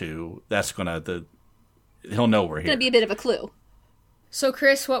want to, that's going to, he'll know we're It's here. gonna be a bit of a clue. So,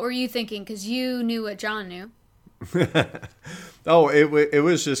 Chris, what were you thinking? Because you knew what John knew. Oh, it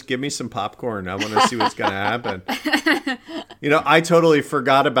was just give me some popcorn. I want to see what's going to happen. I totally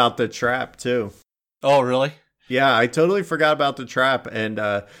forgot about the trap too. Oh, really? Yeah, I totally forgot about the trap. And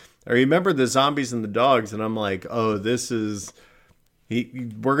I remember the zombies and the dogs. And I'm like, oh, this is...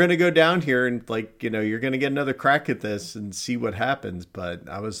 we're going to go down here and you're going to get another crack at this and see what happens. But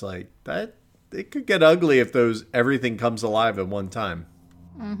I was like, it could get ugly if everything comes alive at one time.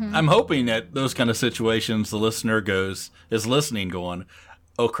 I'm hoping that those kind of situations, the listener is listening going,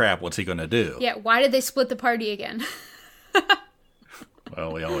 oh crap, what's he going to do? Yeah, why did they split the party again?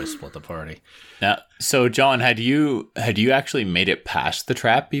 Well, we always split the party. Now, so John, had you actually made it past the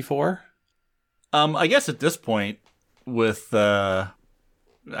trap before? I guess at this point with, I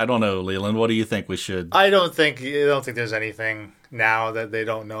don't know, Leland, what do you think we should? I don't think there's anything now that they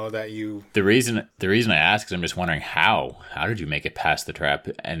don't know that you. The reason I ask is I'm just wondering how did you make it past the trap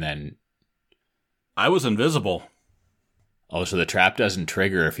and then? I was invisible. Oh, so the trap doesn't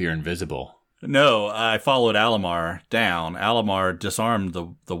trigger if you're invisible. No, I followed Alamar down. Alamar disarmed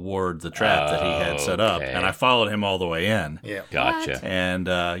the trap that he had set up, Okay. and I followed him all the way in. Yeah. Gotcha. And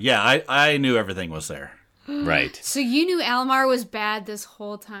I knew everything was there. Right. So you knew Almar was bad this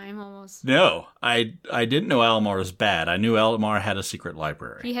whole time, almost. No, I didn't know Alamar was bad. I knew Alamar had a secret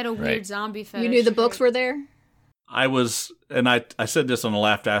library. He had a weird Right. zombie fetish. You knew the books were there? I was, and I said this on the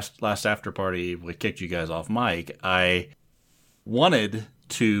last after party. We kicked you guys off mic. I wanted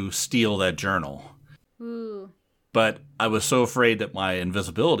to steal that journal, Ooh. but I was so afraid that my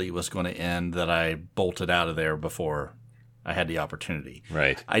invisibility was going to end that I bolted out of there before I had the opportunity.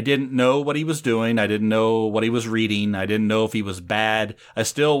 Right. I didn't know what he was doing. I didn't know what he was reading. I didn't know if he was bad. I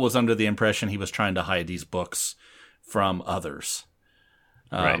still was under the impression he was trying to hide these books from others.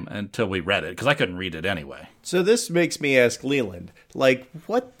 Right. Until we read it, because I couldn't read it anyway. So this makes me ask Leland,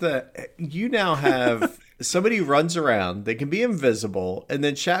 you now have somebody who runs around, they can be invisible, and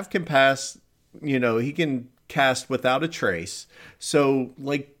then Shaft can pass, he can cast without a trace. So,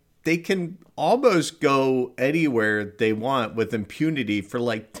 they can almost go anywhere they want with impunity for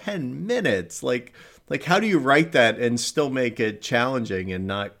 10 minutes. How do you write that and still make it challenging and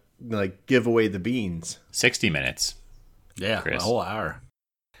not give away the beans? 60 minutes. Yeah, Chris. a whole hour.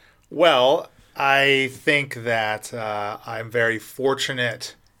 Well, I think that I'm very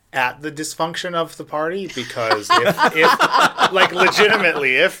fortunate at the dysfunction of the party because if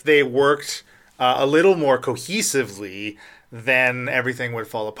legitimately, if they worked a little more cohesively, then everything would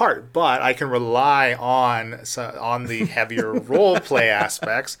fall apart. But I can rely on the heavier role play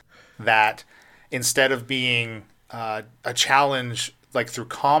aspects that instead of being a challenge through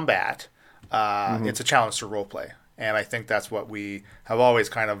combat, it's a challenge to role play. And I think that's what we have always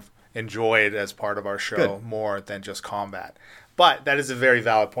kind of enjoyed as part of our show. Good. More than just combat. But that is a very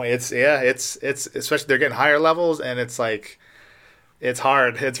valid point. It's especially they're getting higher levels and it's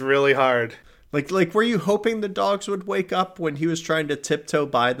hard. It's really hard. Were you hoping the dogs would wake up when he was trying to tiptoe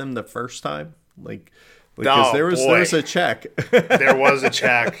by them the first time? Because there was a check. There was a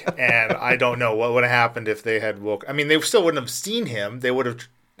check, and I don't know what would have happened if they had woke. I mean, they still wouldn't have seen him. They would have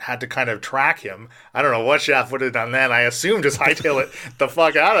had to kind of track him. I don't know what Shaft would have done then. I assume just hightail it the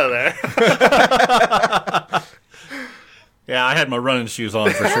fuck out of there. Yeah, I had my running shoes on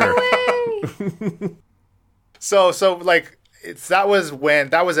for sure. So that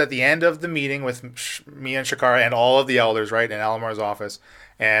was at the end of the meeting with me and Shakara and all of the elders, right, in Alamar's office.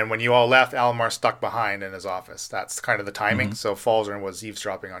 And when you all left, Alamar stuck behind in his office. That's kind of the timing. Mm-hmm. So Falzarin was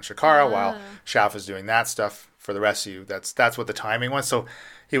eavesdropping on Shakara while Shaft was doing that stuff for the rest of you. That's what the timing was. So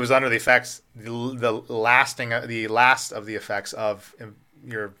he was under the effects, the last of the effects of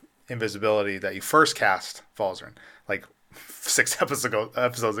your invisibility that you first cast Falzarin, 6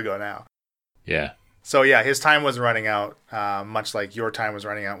 episodes ago now. Yeah. So yeah, his time was running out, much like your time was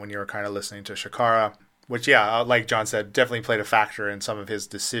running out when you were kind of listening to Shakara. which, yeah, like John said, definitely played a factor in some of his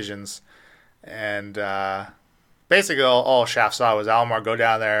decisions. And basically all Shaft saw was Alamar go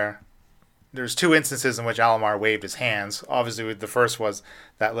down there. There's 2 instances in which Alamar waved his hands. Obviously, the first was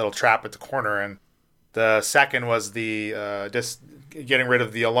that little trap at the corner, and the second was the just getting rid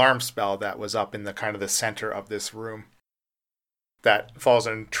of the alarm spell that was up in the kind of the center of this room that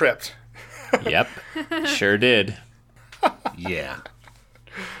Falzarin tripped. Yep, sure did. Yeah.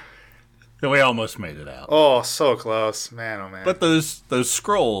 We almost made it out. Oh, so close. Man, oh man. But those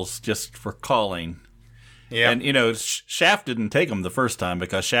scrolls just for calling. Yeah. And, you know, Shaft didn't take them the first time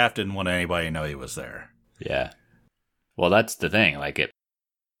because Shaft didn't want anybody to know he was there. Yeah. Well, that's the thing. Like,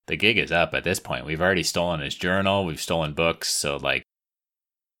 the gig is up at this point. We've already stolen his journal. We've stolen books. So, like,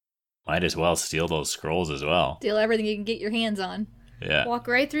 might as well steal those scrolls as well. Steal everything you can get your hands on. Yeah. Walk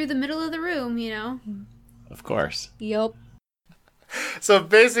right through the middle of the room, you know? Of course. Yup. So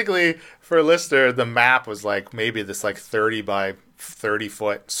basically, for Lister, the map was like maybe this like 30 by 30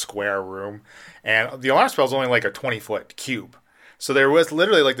 foot square room, and the alarm spell is only like a 20-foot cube. So there was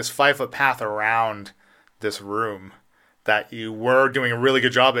literally like this 5-foot path around this room that you were doing a really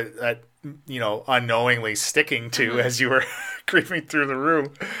good job at you know, unknowingly sticking to as you were creeping through the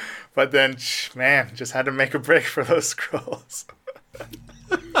room. But then, man, just had to make a break for those scrolls.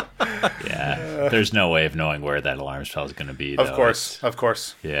 Yeah. There's no way of knowing where that alarm spell is going to be, though. Of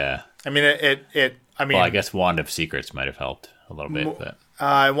course. Yeah. I mean, I mean, Well, I guess Wand of Secrets might have helped a little bit, but...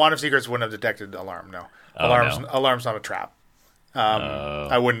 Wand of Secrets wouldn't have detected alarm. No, Oh, no. Alarm's not a trap.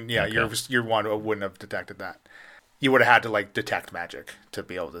 I wouldn't. Yeah, okay. your wand wouldn't have detected that. You would have had to like detect magic to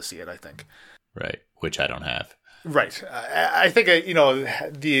be able to see it, I think. Right. Which I don't have. Right. I think you know,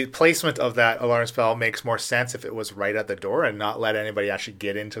 the placement of that alarm spell makes more sense if it was right at the door and not let anybody actually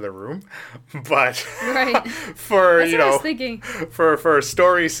get into the room. But Right. for That's you what I know, was thinking. for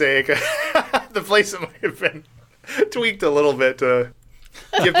story's sake, the placement might have been tweaked a little bit to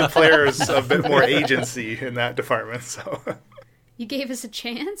give the players a bit more agency in that department. So You gave us a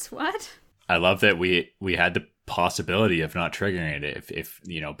chance? What? I love that we had the possibility of not triggering it if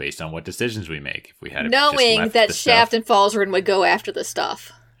you know, based on what decisions we make. If we had just Knowing left that the Shaft stuff. and Falzarin would go after the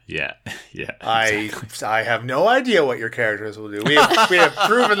stuff. Yeah. Yeah. I have no idea what your characters will do. We have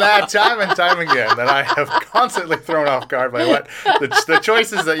proven that time and time again, that I have constantly thrown off guard by what the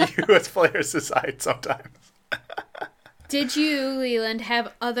choices that you as players decide sometimes. Did you, Leland,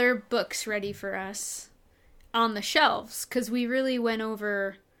 have other books ready for us on the shelves? Because we really went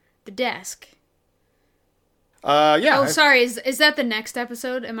over the desk. Yeah. Oh, sorry. Is that the next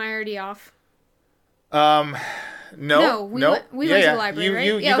episode? Am I already off? No, we went to the library,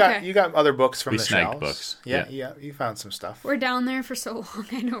 right? Yeah, you got other books from We the snagged shelves. books. Yeah, Yeah. you found some stuff. We're down there for so long,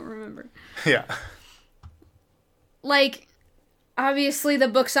 I don't remember. Yeah. Like, obviously the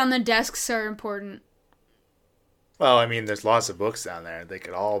books on the desks are important. Well, I mean, there's lots of books down there. They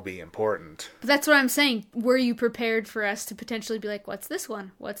could all be important. But that's what I'm saying. Were you prepared for us to potentially be like, what's this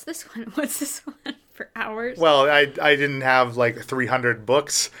one? What's this one? What's this one? For hours? Well, I didn't have like 300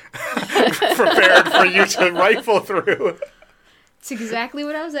 books prepared for you to rifle through. It's exactly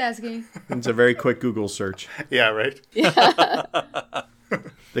what I was asking. It's a very quick Google search. Yeah, right.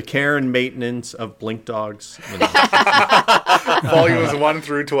 The care and maintenance of blink dogs. Volumes 1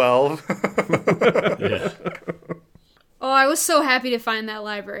 through 12. Yeah. Oh, I was so happy to find that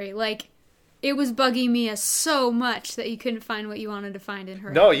library. Like, it was bugging me so much that you couldn't find what you wanted to find in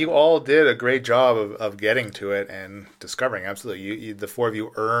her. No, you all did a great job of getting to it and discovering. Absolutely, you the 4 of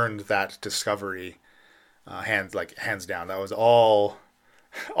you earned that discovery, hands down. That was all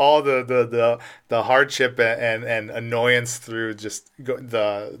the hardship and annoyance through just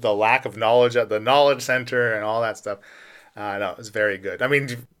the lack of knowledge at the knowledge center and all that stuff. No, it was very good. I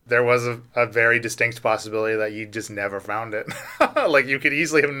mean, there was a very distinct possibility that you just never found it. Like, you could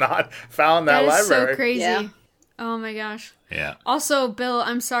easily have not found that That is library. so crazy. Yeah. Oh my gosh. Yeah. Also, Bill,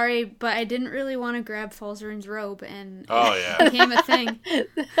 I'm sorry, but I didn't really want to grab Falzarin's robe, and Oh, it yeah. became a thing.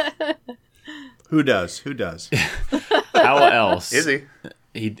 Who does? How else? Is he?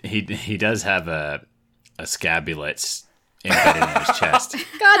 He does have a scabulet embedded in his chest.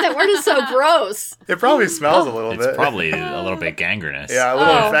 God, that word is so gross. It probably smells a little It's bit. probably a little bit gangrenous. Yeah, a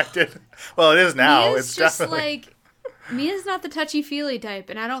little Oh. infected. Well, it is now. Mia's It's just definitely. like, Mia's not the touchy-feely type,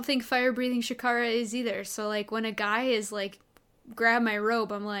 and I don't think fire-breathing Shakara is either. So, like, when a guy is like, grab my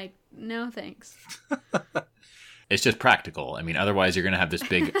robe, I'm like, no thanks. It's just practical. I mean, otherwise you're going to have this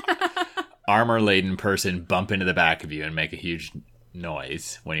big armor-laden person bump into the back of you and make a huge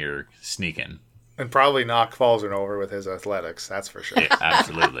noise when you're sneaking. And probably knock Falzarin over with his athletics, that's for sure. Yeah,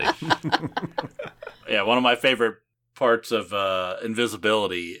 absolutely. Yeah, one of my favorite parts of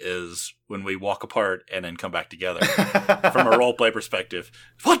invisibility is when we walk apart and then come back together from a role play perspective.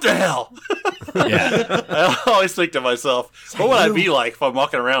 What the hell? Yeah. I always think to myself, what would I be like if I'm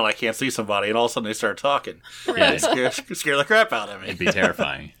walking around and I can't see somebody and all of a sudden they start talking? Yeah. Scare the crap out of me. It'd be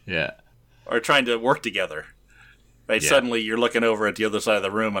terrifying. Yeah. Or trying to work together. Right? Yeah. Suddenly you're looking over at the other side of the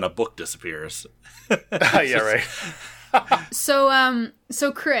room and a book disappears. Yeah, right.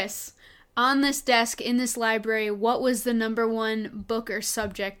 So Chris, on this desk in this library, what was the number one book or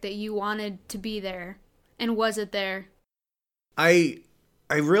subject that you wanted to be there? And was it there? I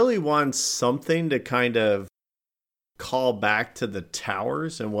really want something to kind of call back to the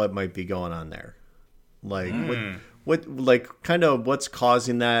towers and what might be going on there. Like what like kind of what's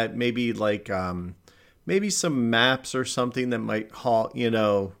causing that? Maybe like maybe some maps or something that might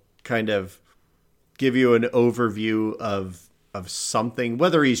kind of give you an overview of something,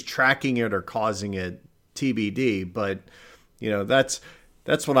 whether he's tracking it or causing it, TBD. But that's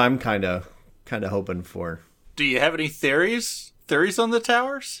what I'm kind of hoping for. Do you have any theories on the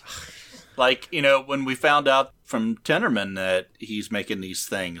towers? Like, when we found out from Tennerman that he's making these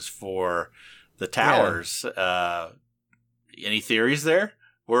things for the towers, any theories there?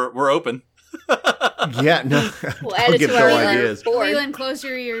 We're open. Yeah, no. We'll add it to our ideas. Leland, close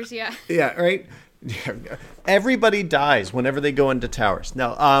your ears, yeah. Yeah, right. Everybody dies whenever they go into towers.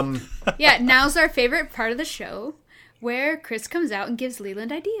 No, Yeah, now's our favorite part of the show, where Chris comes out and gives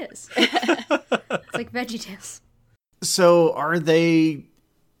Leland ideas. It's like VeggieTales. So are they,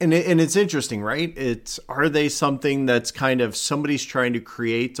 and it's interesting, right? Are they something that's kind of somebody's trying to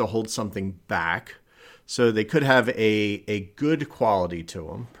create to hold something back? So they could have a good quality to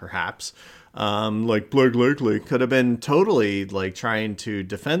them, perhaps. Like Blake Lively could have been totally like trying to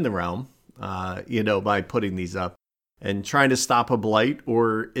defend the realm, by putting these up and trying to stop a blight.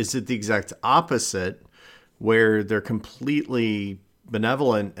 Or is it the exact opposite, where they're completely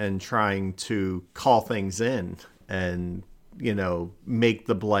benevolent and trying to call things in and, make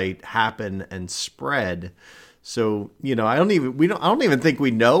the blight happen and spread? So, I don't even think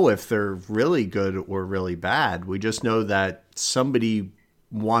we know if they're really good or really bad. We just know that somebody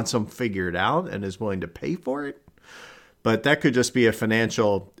wants them figured out and is willing to pay for it. But that could just be a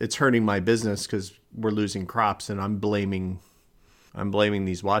financial, it's hurting my business because we're losing crops and I'm blaming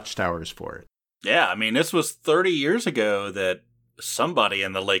these watchtowers for it. Yeah, I mean, this was 30 years ago that somebody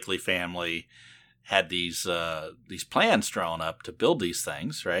in the Lakely family had these plans drawn up to build these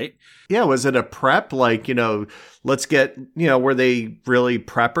things, right? Yeah, was it a prep? Like, let's get, were they really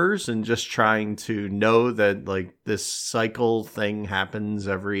preppers and just trying to know that like this cycle thing happens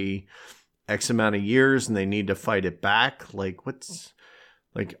every X amount of years and they need to fight it back? Like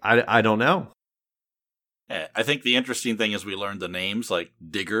I don't know. Yeah, I think the interesting thing is we learned the names like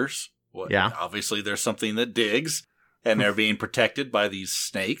diggers. Yeah. Obviously there's something that digs. And they're being protected by these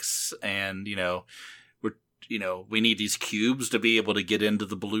snakes, and we need these cubes to be able to get into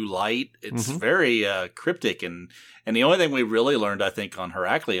the blue light. It's very cryptic, and the only thing we really learned, I think, on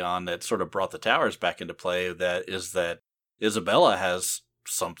Heraklion that sort of brought the towers back into play is that Isabella has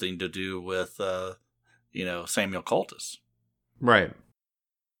something to do with Samuel Cultus. Right.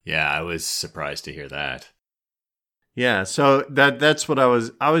 Yeah, I was surprised to hear that. Yeah, so that's what I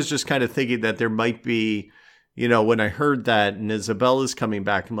was just kind of thinking that there might be. When I heard that and Isabella's coming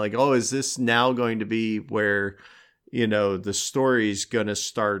back, I'm like, oh, is this now going to be where, the story's going to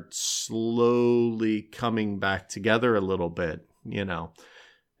start slowly coming back together a little bit,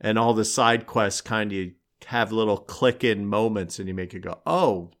 and all the side quests kind of have little click in moments and you make it go,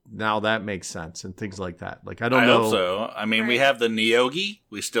 oh, now that makes sense and things like that. Like, I don't know. I hope so. I mean, we have the Neogi.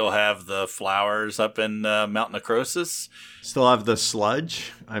 We still have the flowers up in Mount Necrosis. Still have the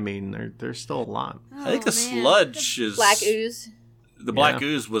sludge. I mean, there's still a lot. I think the sludge is... Black ooze. The black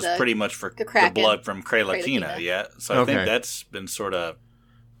ooze was pretty much for the blood from Kralakina, yeah. So I think that's been sort of...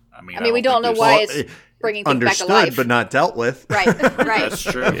 I mean, we don't know why it's bringing things back alive. Understood, but not dealt with. Right. That's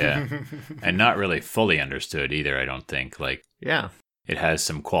true. Yeah. And not really fully understood either, I don't think. Like, yeah. It has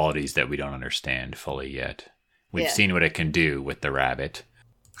some qualities that we don't understand fully yet. We've seen what it can do with the rabbit.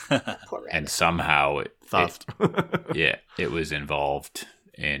 Poor rabbit. And somehow it was involved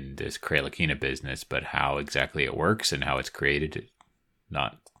in this Kralakina business, but how exactly it works and how it's created,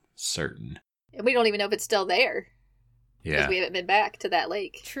 not certain. And we don't even know if it's still there. Yeah. Because we haven't been back to that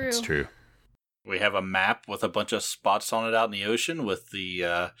lake. True. It's true. We have a map with a bunch of spots on it out in the ocean with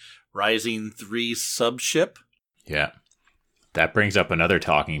the Rising 3 subship. Yeah. That brings up another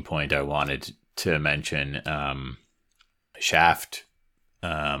talking point I wanted to mention. Shaft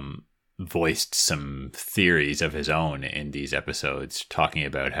voiced some theories of his own in these episodes, talking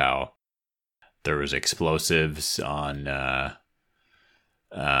about how There was explosives on the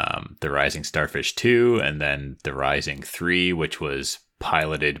Rising Starfish 2, and then the Rising 3, which was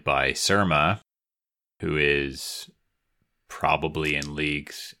piloted by Surma, who is probably in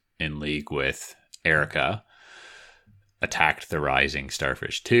league with Erica, attacked the Rising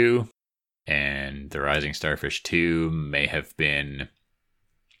Starfish 2, and the Rising Starfish 2 may have been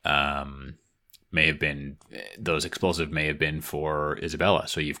those explosives may have been for Isabella.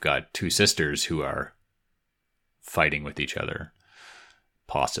 So you've got two sisters who are fighting with each other,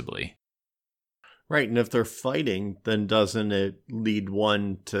 possibly. Right, and if they're fighting, then doesn't it lead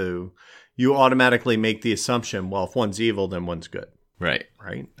one to... You automatically make the assumption, well, if one's evil, then one's good. Right.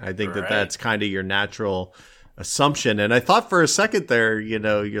 Right? I think that that's kind of your natural assumption. And I thought for a second there,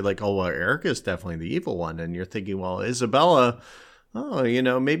 you're like, oh, well, Erica's definitely the evil one. And you're thinking, well, Isabella,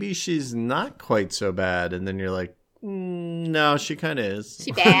 maybe she's not quite so bad. And then you're like, no, she kind of is.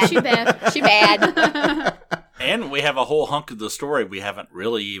 She bad. She bad. And we have a whole hunk of the story we haven't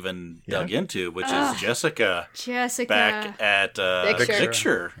really even dug into, which is Jessica back at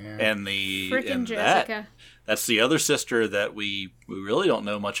Picture. Yeah. And freaking Jessica. That's the other sister that we really don't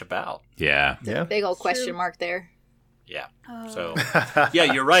know much about. Yeah. Big old question mark there. Yeah. So,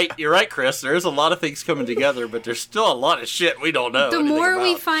 yeah, you're right. You're right, Chris. There's a lot of things coming together, but there's still a lot of shit we don't know. The more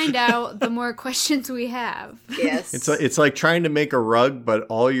we find out, the more questions we have. Yes. It's like trying to make a rug, but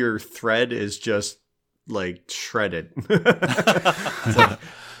all your thread is just like shredded.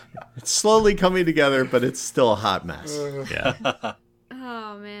 It's slowly coming together, but it's still a hot mess. Yeah.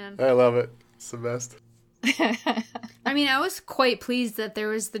 Oh, man. I love it. It's the best. I mean, I was quite pleased that there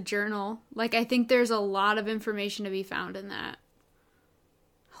was the journal. Like, I think there's a lot of information to be found in that.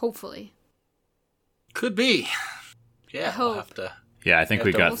 Hopefully. Could be. Yeah, we'll have to. Yeah, I think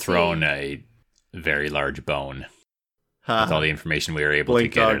we got thrown see. a very large bone with all the information we were able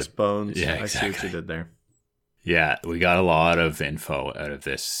Blink to get. Dog's bones. Yeah, exactly. I see what you did there. Yeah, we got a lot of info out of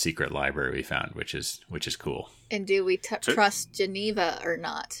this secret library we found, which is cool. And do we trust Geneva or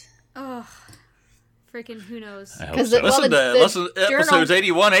not? Oh, freaking who knows? I hope so. Listen to episodes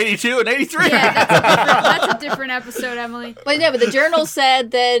 81, 82, and 83. Yeah, that's a different episode, Emily. But yeah, but the journal said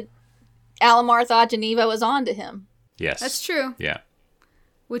that Alamar thought Geneva was on to him. Yes. That's true. Yeah.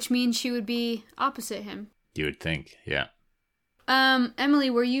 Which means she would be opposite him. You would think, yeah. Emily,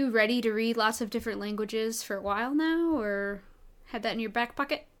 were you ready to read lots of different languages for a while now, or had that in your back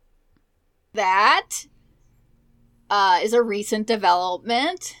pocket? That is a recent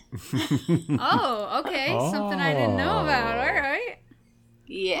development. Oh, okay. Something I didn't know about. All right.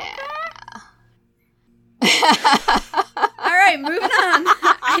 Yeah. All right, moving on.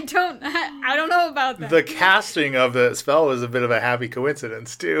 I don't know about that. The casting of the spell was a bit of a happy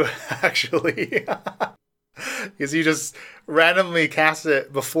coincidence, too, actually. Because you just randomly cast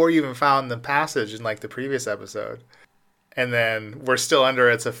it before you even found the passage in, like, the previous episode. And then we're still under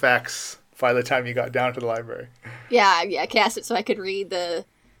its effects by the time you got down to the library. Yeah, cast it so I could read the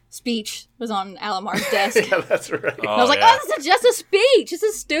speech was on Alamar's desk. Yeah, that's right. And I was like, this is just a speech. This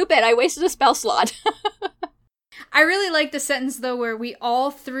is stupid. I wasted a spell slot. I really like the sentence, though, where we all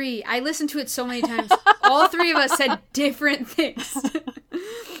three, I listened to it so many times, all three of us said different things.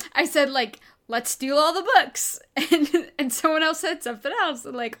 I said, like, let's steal all the books. And someone else said something else.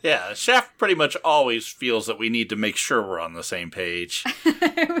 Like, yeah, Shaft pretty much always feels that we need to make sure we're on the same page.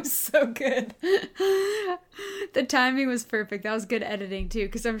 It was so good. The timing was perfect. That was good editing, too,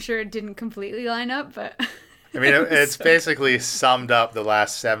 because I'm sure it didn't completely line up, but... I mean, it's basically summed up the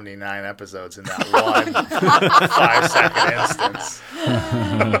last 79 episodes in that one 5-second instance.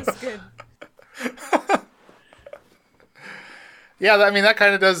 That was good. Yeah, I mean, that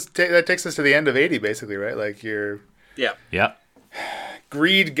kind of that takes us to the end of 80, basically, right? Like, your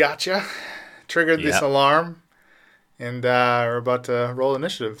greed gotcha, triggered this alarm, and we're about to roll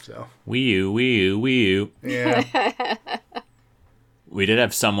initiative, so. Wee you. Yeah. We did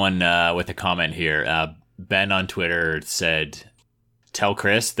have someone with a comment here. Ben on Twitter said, tell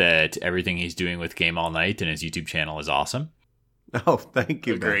Chris that everything he's doing with Game All Night and his YouTube channel is awesome. Oh, thank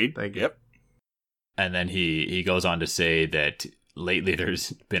you. Agreed. Thank you. Yep. And then he goes on to say that lately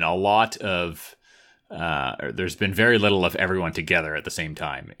there's been a lot of, there's been very little of everyone together at the same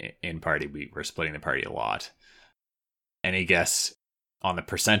time in party. We're splitting the party a lot. Any guess on the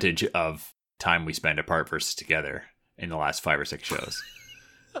percentage of time we spend apart versus together in the last 5 or 6 shows?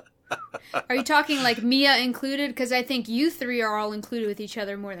 Are you talking like Mia included? Because I think you three are all included with each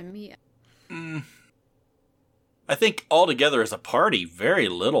other more than Mia. I think altogether as a party, very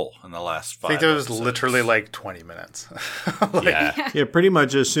little in the last 5 I think there was episodes. literally like 20 minutes. Yeah. Yeah, pretty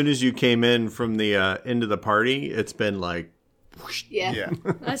much as soon as you came in from the end of the party, it's been like Yeah. Yeah.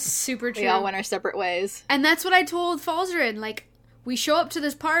 That's super true. We all went our separate ways. And that's what I told Falzarin. Like, we show up to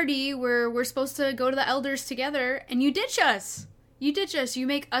this party where we're supposed to go to the elders together, and you ditch us. You ditch us. You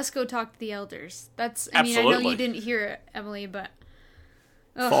make us go talk to the elders. That's, I mean, I know Absolutely. you didn't hear it, Emily, but...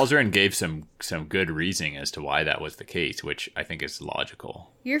 Falzarin gave some good reasoning as to why that was the case, which I think is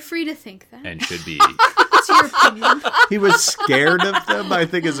logical You're free to think that. and should be. It's your opinion. He was scared of them, I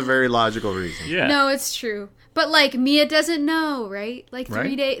think is a very logical reason. Yeah. No, it's true. But, like, Mia doesn't know, right? Like,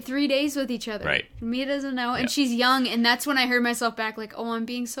 Right. 3 days with each other. Right. Mia doesn't know, and Yeah. she's young, and that's when I heard myself back, like, oh, I'm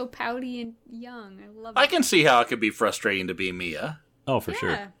being so pouty and young. I love it. I can see how it could be frustrating to be Mia, Oh, for Yeah.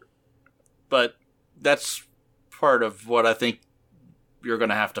 sure. but that's part of what I think you're going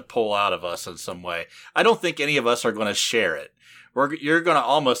to have to pull out of us in some way. I don't think any of us are going to share it. You're going to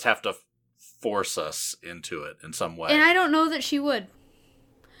almost have to force us into it in some way. And I don't know that she would.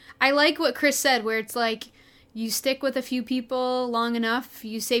 I like what Chris said, where it's like, you stick with a few people long enough,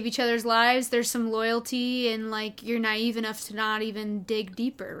 you save each other's lives, there's some loyalty, and, like, you're naive enough to not even dig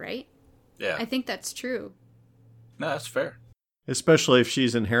deeper, right? Yeah, I think that's true. no, that's fair. Especially if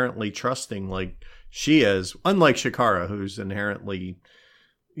she's inherently trusting like she is, unlike Shakara, who's inherently,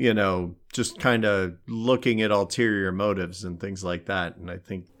 just kind of looking at ulterior motives and things like that. And I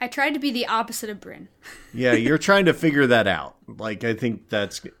think, I tried to be the opposite of Bryn. yeah, you're trying to figure that out. Like, I think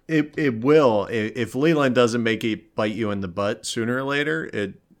that's, it will, if Leland doesn't make it bite you in the butt sooner or later,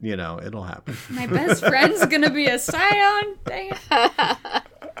 it'll happen. My best friend's gonna be a Scion? Dang it.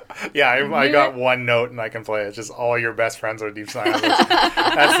 Yeah, I knew got it. one note and I can play it. Just all your best friends are Deep Silence.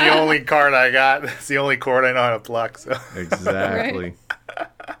 That's the only card I got. That's the only chord I know how to pluck. So Exactly.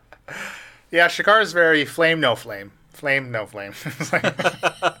 yeah, Shakara's very flame, no flame. Flame, no flame. It's like-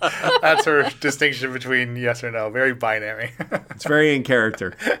 that's her distinction between yes or no. Very binary. It's very in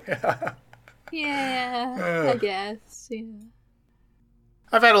character. Yeah, I guess. Yeah.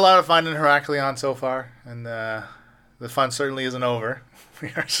 I've had a lot of fun in Heraklion so far, and the fun certainly isn't over. We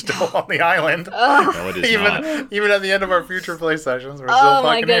are still on the island. No, it is not. Even at the end of our future play sessions, we're still Oh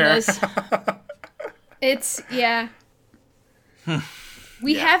my fucking here. goodness. It's, yeah.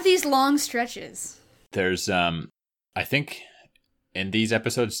 We have these long stretches. There's, I think in these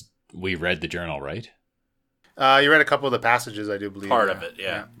episodes, we read the journal, right? You read a couple of the passages, I do believe. Part of it,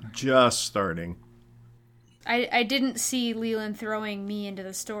 yeah. Just starting. I didn't see Leland throwing me into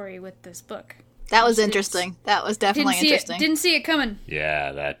the story with this book. That was interesting. That was definitely interesting. Didn't see it coming.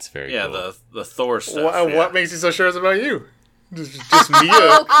 Yeah, that's very Yeah, cool. the Thor stuff. What, yeah. what makes you so sure it's about you? Just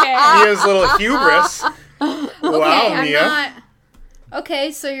Mia. Okay. Mia's little hubris. Okay, Wow, I'm Mia. not.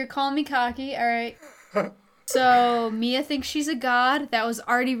 Okay, so you're calling me cocky. All right. So Mia thinks she's a god. That was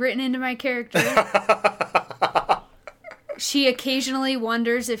already written into my character. She occasionally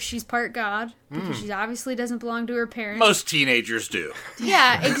wonders if she's part god because she obviously doesn't belong to her parents. Most teenagers do.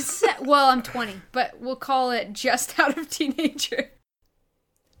 Yeah, except well, I'm 20, but we'll call it just out of teenager.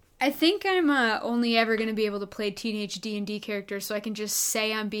 I think I'm only ever going to be able to play teenage D&D characters, so I can just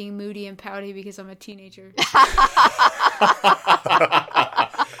say I'm being moody and pouty because I'm a teenager.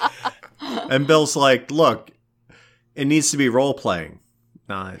 And Bill's like, look, it needs to be role playing.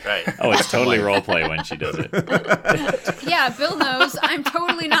 Not Right. Oh, it's totally roleplay when she does it. Yeah, Bill knows I'm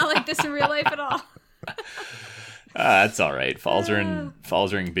totally not like this in real life at all. That's all right.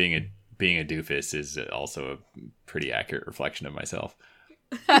 Falzarin being a doofus is also a pretty accurate reflection of myself.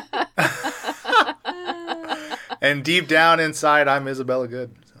 And deep down inside, I'm Isabella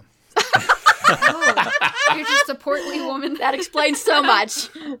Good. So. Oh, you're just a portly woman. That explains so much.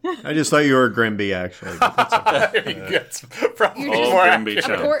 I just thought you were Grimby, actually. But that's okay. That's probably You're Oh, more Grimby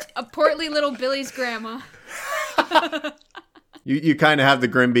accurate. Show. A portly little Billy's grandma. You kind of have the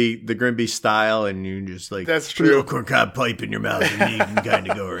Grimby style, and you just like That's put a little true. corncob pipe in your mouth, and you can kind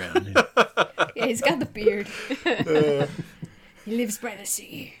of go around. Yeah, he's got the beard. He lives by the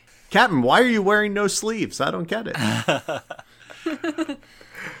sea. Captain, why are you wearing no sleeves? I don't get it.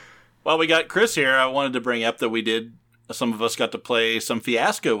 Well, we got Chris here. I wanted to bring up that some of us got to play some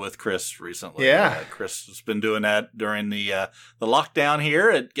Fiasco with Chris recently. Yeah. Chris has been doing that during the lockdown here,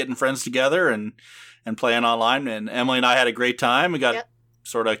 at getting friends together and playing online. And Emily and I had a great time. We got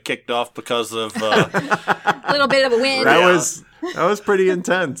sort of kicked off because of A little bit of a win. That Yeah. was pretty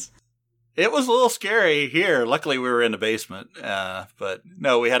intense. it was a little scary here. Luckily, we were in the basement. But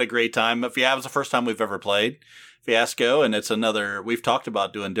no, we had a great time. It was the first time we've ever played Fiasco, and it's another. We've talked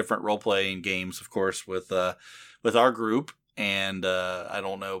about doing different role playing games, of course, with our group. And I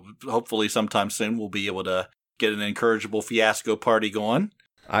don't know. Hopefully, sometime soon we'll be able to get an encourageable Fiasco party going.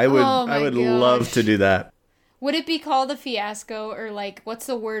 I would Oh my love gosh. to do that. Would it be called a fiasco, or like, what's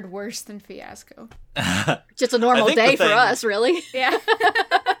the word worse than fiasco? Just a normal think the day for thing- us, really. Yeah,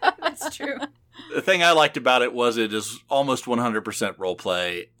 that's true. The thing I liked about it was it is almost 100% role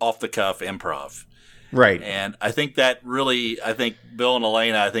play, off the cuff improv. Right. And I think that really, I think Bill and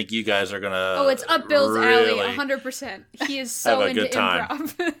Elena, I think you guys are going to Oh, it's up Bill's alley, really 100%. He is so have a into good time.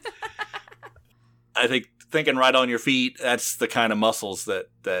 improv. I think thinking right on your feet, that's the kind of muscles that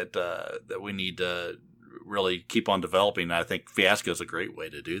we need to really keep on developing. And I think Fiasco is a great way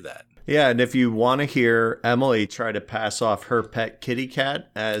to do that. Yeah, and if you want to hear Emily try to pass off her pet kitty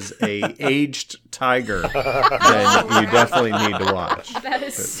cat as a aged tiger, then you definitely need to watch. That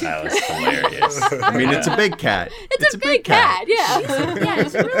is super. That was hilarious. I mean, it's a big cat. It's a big cat, yeah. Yeah,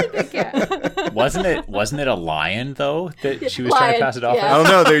 it's a really big cat. Wasn't it a lion though that she was Lion, trying to pass it off? yeah. I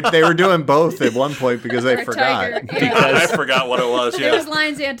don't know. They were doing both at one point because they Or a forgot. tiger. Yeah. I forgot what it was. There was Yeah.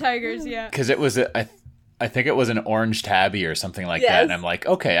 lions and tigers, yeah. Because it was I think it was an orange tabby or something like Yes. that, and I'm like,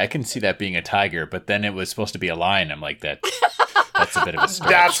 okay, I can see that being a tiger, but then it was supposed to be a lion. I'm like, that's a bit of a stretch.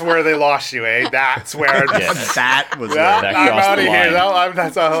 That's where they lost you, eh? That's where. Yeah. That was Yeah, That I'm crossed out the of here. line. No,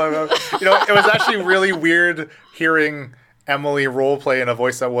 that's all I'm. You know, it was actually really weird hearing Emily roleplay in a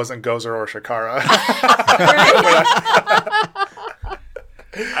voice that wasn't Gozer or Shakara.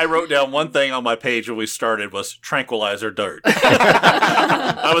 I wrote down one thing on my page when we started was tranquilizer dirt.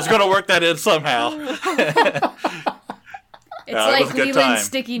 I was going to work that in somehow. It's it like was a good Leland's time.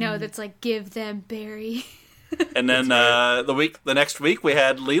 sticky note that's like, give them berry. And then the next week we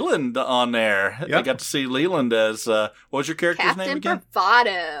had Leland on there. I Yep. got to see Leland as what was your character's name Captain again?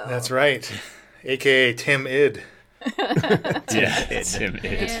 Bravado. That's right, aka Tim Id. Yeah, it's him.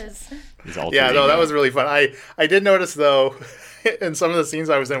 Yes. His alter Yeah, no, ego. that was really fun. I did notice though, in some of the scenes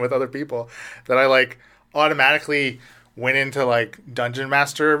I was in with other people, that I like automatically went into like dungeon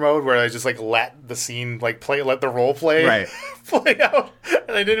master mode where I just like let the scene like let the role play Right. play out,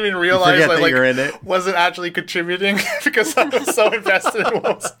 and I didn't even realize forget I that like you're in it. wasn't actually contributing because I was so invested in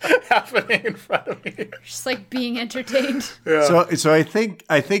what was happening in front of me. Just like being entertained. So I think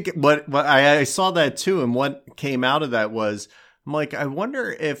what I saw that too, and what came out of that was I'm like, I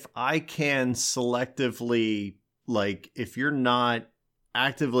wonder if I can selectively, like, if you're not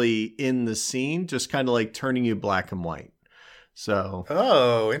actively in the scene, just kind of like turning you black and white. So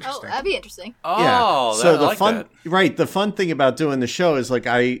Oh, Oh, interesting. that'd be interesting. Oh, so the I like fun, that. right? The fun thing about doing the show is like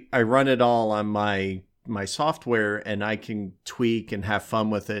I run it all on my software, and I can tweak and have fun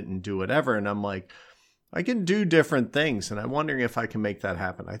with it and do whatever. And I'm like, I can do different things, and I'm wondering if I can make that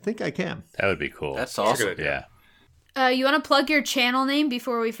happen. I think I can. That would be cool. That's That's a awesome. good idea. Yeah. You want to plug your channel name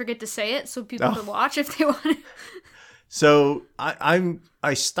before we forget to say it so people Oh. can watch if they want to? So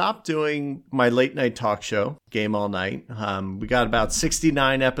I stopped doing my late night talk show, Game All Night. We got about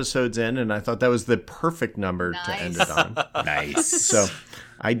 69 episodes in, and I thought that was the perfect number to end it on. Nice. So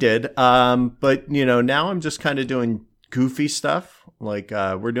I did. But now I'm just kind of doing goofy stuff. Like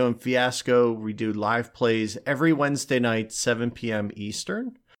we're doing Fiasco. We do live plays every Wednesday night, 7 p.m.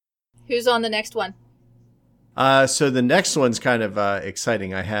 Eastern. Who's on the next one? So the next one's kind of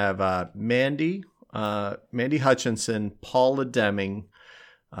exciting. I have Mandy Hutchinson, Paula Deming,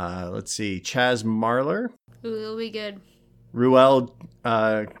 let's see, Chaz Marler, Ooh, it'll be good. Ruel,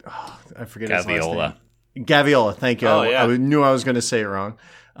 I forget his last Gaviola. name. Gaviola, thank you. Oh, yeah. I knew I was going to say it wrong.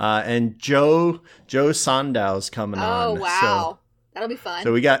 And Joe Sandow's coming on. Oh, wow. That'll be fun.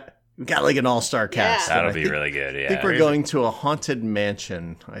 So we got like an all-star cast. Yeah. And That'll I be think- really good. I Yeah. think we're going to a haunted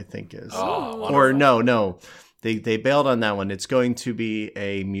mansion, I think is. Oh, Or no. They bailed on that one. It's going to be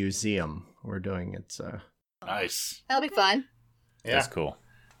a museum. We're doing it. Nice. That'll be fun. Yeah, That's cool.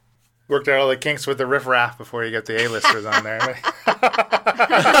 worked out all the kinks with the riffraff before you get the A-listers on there.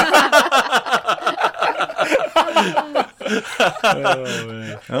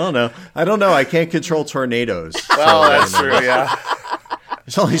 I don't know. I can't control tornadoes. Well, So, that's true. Yeah,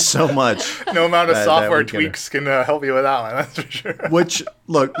 There's only so much. no amount of That software we can- tweaks can help you with that one. That's for sure. Which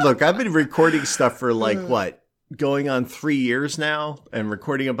look, I've been recording stuff for like what, going on 3 years now, and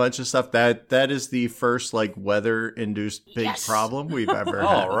recording a bunch of stuff. That is the first like weather-induced big problem we've ever had.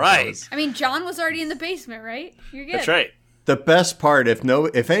 All right. I mean, John was already in the basement, right? You're good. That's right. The best part,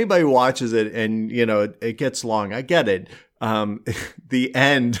 if anybody watches it and it gets long, I get it. The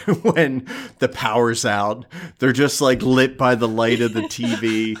end when the power's out, they're just like lit by the light of the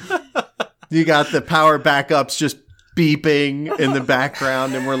TV. You got the power backups just beeping in the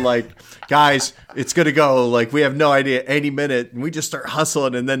background, and we're like, guys, it's gonna go. Like, we have no idea any minute, and we just start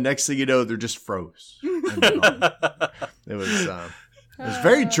hustling, and then next thing you know, they're just froze. And they're gone. It was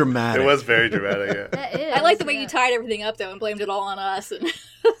very dramatic. It was very dramatic. Yeah. That is. I like the way you tied everything up, though, and blamed it all on us. And it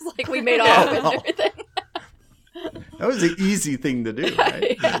was like we made all of it and everything. That was an easy thing to do,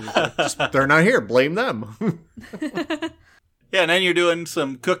 right? Just, they're not here. Blame them. Yeah, and then you're doing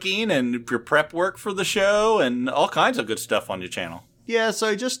some cooking and your prep work for the show and all kinds of good stuff on your channel. Yeah, so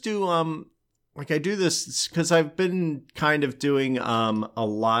I just do I do this because I've been kind of doing a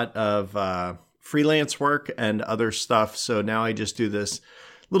lot of freelance work and other stuff. So now I just do this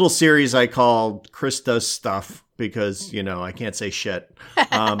little series I call Chris Does Stuff because, I can't say shit.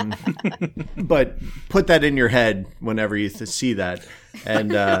 But put that in your head whenever you see that.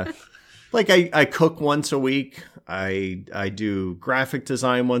 And I cook once a week. I do graphic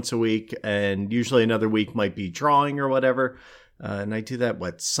design once a week, and usually another week might be drawing or whatever. And I do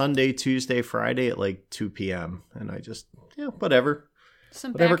that, Sunday, Tuesday, Friday at 2 p.m. And I just, whatever.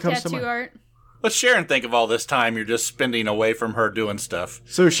 Some Whatever back comes to tattoo mind. art. What's Sharon think of all this time you're just spending away from her doing stuff?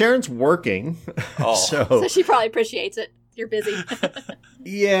 So Sharon's working. Oh. So she probably appreciates it. You're busy.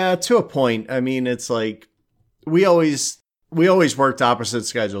 Yeah, to a point. I mean, it's like we always worked opposite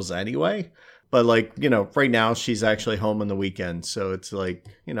schedules anyway. But right now she's actually home on the weekend. So it's I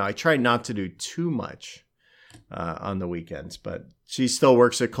try not to do too much on the weekends, but she still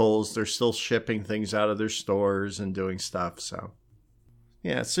works at Kohl's. They're still shipping things out of their stores and doing stuff. So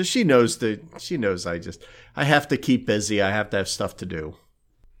yeah, so she knows I have to keep busy. I have to have stuff to do.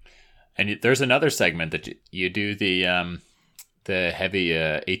 And there's another segment that you do the heavy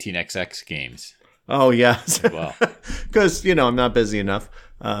 18xx games. Oh yeah. Well, because I'm not busy enough.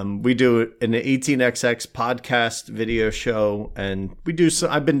 We do an 18xx podcast video show, and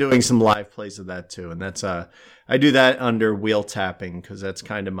I've been doing some live plays of that too, and that's I do that under wheel tapping because that's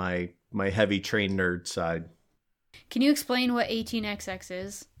kind of my heavy train nerd side. Can you explain what 18xx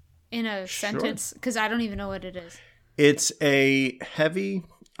is in a sentence? Because I don't even know what it is. It's a heavy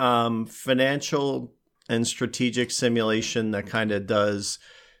financial and strategic simulation that kind of does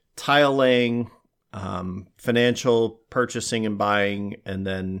tile laying, financial purchasing and buying, and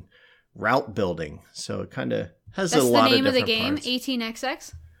then route building. So it kind of has a lot of different parts. That's the name of the game,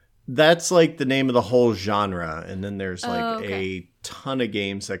 18xx? That's the name of the whole genre. And then there's a ton of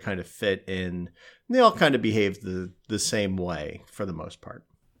games that kind of fit in. And they all kind of behave the same way for the most part.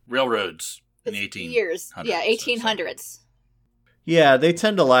 Railroads in the 1800s. Years. Yeah, 1800s. Yeah, they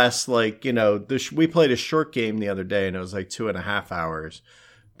tend to last we played a short game the other day and it was 2.5 hours.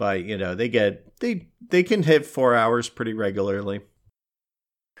 But, they can hit 4 hours pretty regularly.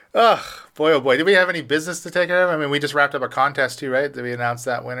 Ugh, boy, oh boy. Did we have any business to take care of? I mean, we just wrapped up a contest too, right? Did we announce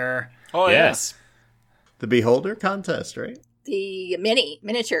that winner? Oh, yes. The Beholder contest, right? The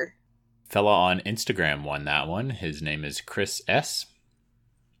miniature. Fella on Instagram won that one. His name is Chris S.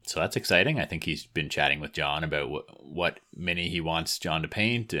 So that's exciting. I think he's been chatting with John about what mini he wants John to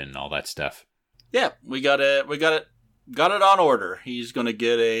paint and all that stuff. Yeah, we got it on order. He's going to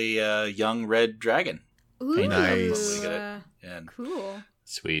get a young red dragon. Ooh, Nice. And cool.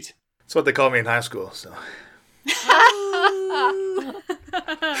 Sweet. That's what they called me in high school. So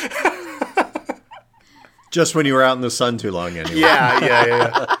Just when you were out in the sun too long, anyway. yeah.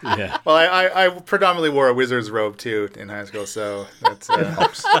 Yeah. Well, I predominantly wore a wizard's robe too in high school, so that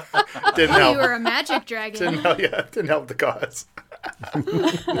helps. Didn't You help. were a magic dragon. Didn't help the cause.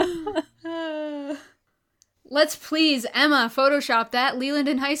 Let's please, Emma, Photoshop that Leland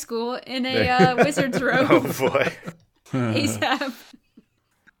in high school in a wizard's robe Oh boy. ASAP.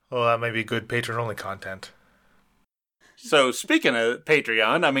 Well, that may be good patron-only content. so speaking of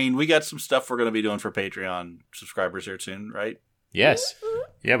Patreon, I mean, we got some stuff we're going to be doing for Patreon subscribers here soon, right? Yes.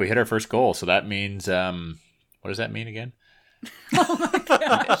 Yeah, we hit our first goal. So that means, what does that mean again? Oh my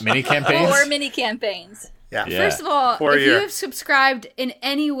gosh. Mini campaigns? 4 mini campaigns. Yeah. Yeah. First of all, For a if you year. have subscribed in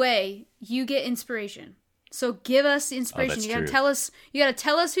any way, you get inspiration. So give us the inspiration. that's You gotta true. tell us. You gotta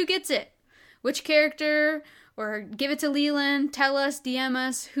tell us who gets it, which character, or give it to Leland. Tell us, DM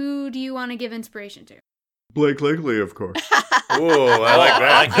us. Who do you want to give inspiration to? Blake Lively, of course. Ooh, I like I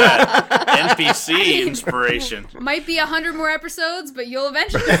that. like that. NPC inspiration. Might be 100 more episodes, but you'll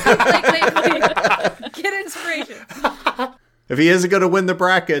eventually see Blake Lively get inspiration. If he isn't going to win the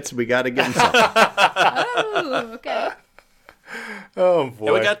brackets, we got to give him something. Oh, okay. Oh boy.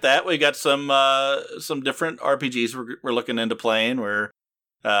 Yeah, we got that. We got some different RPGs we're looking into playing.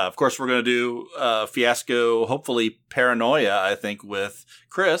 Of course, we're going to do Fiasco, hopefully Paranoia, I think, with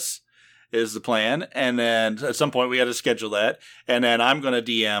Chris is the plan. And then at some point we got to schedule that. And then I'm going to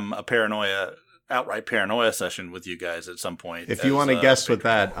DM a outright Paranoia session with you guys at some point. If you want to guess with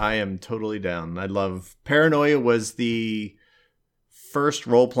that, I am totally down. I love Paranoia was the first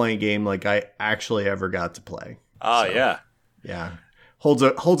role-playing game I actually ever got to play. Oh, yeah. Yeah. Holds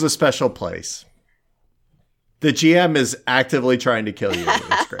a special place. The GM is actively trying to kill you.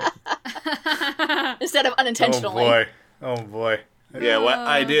 It's great. instead of unintentionally. Oh boy. Yeah, well,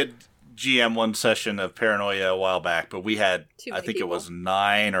 I did GM one session of Paranoia a while back, but we had, Too I many think people. it was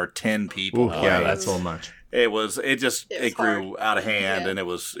 9 or 10 people. Ooh, yeah, that's a little much. It was grew out of hand, Yeah. and it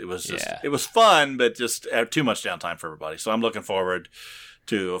was just Yeah. it was fun, but just too much downtime for everybody. So I'm looking forward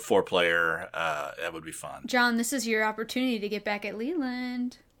to a 4-player. That would be fun. John, this is your opportunity to get back at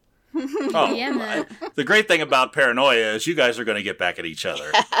Leland. Oh, Yeah, man. the great thing about Paranoia is you guys are going to get back at each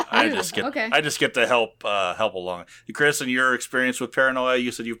other. I just get to help along. Chris, in your experience with Paranoia,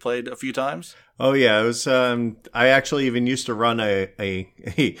 you said you've played a few times. Oh yeah, it was. I actually even used to run a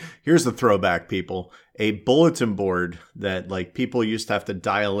here's the throwback, people. A bulletin board that like people used to have to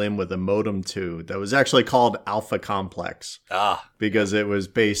dial in with a modem to. That was actually called Alpha Complex because it was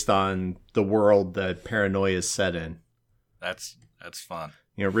based on the world that Paranoia is set in. That's fun.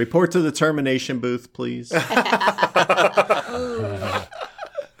 You know, report to the termination booth, please. Ooh. Not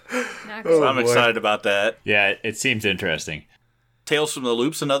So good. I'm boy. excited about that. Yeah, it seems interesting. Tales from the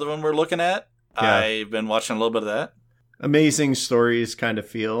Loop's another one we're looking at. Yeah. I've been watching a little bit of that. Amazing stories, kind of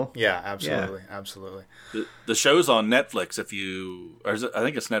feel. Yeah, absolutely. The show's on Netflix. I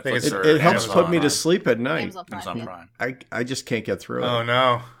think it's Netflix. it's- or It helps Amazon put me to Prime. sleep at night. Amazon Prime. Amazon yeah. Prime. I just can't get through it. Oh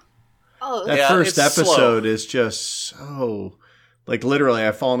no. Oh, That Yeah, first it's slow. episode is just so like literally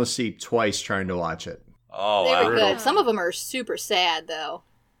I've fallen asleep twice trying to watch it. Oh, they wow. were good. Some of them are super sad, though.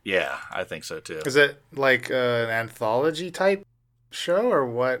 Yeah, I think so too. Is it like an anthology type show or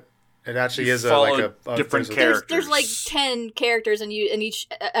what? It actually You is follow a different there's a- characters. There's like 10 characters, and each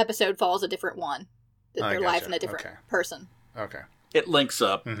episode follows a different one. I Their life gotcha. in a different Okay. person. Okay. It links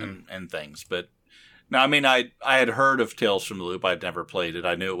up and things, but no, I mean, I had heard of Tales from the Loop. I'd never played it.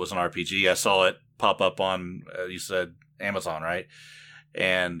 I knew it was an RPG. I saw it pop up on you said Amazon, right?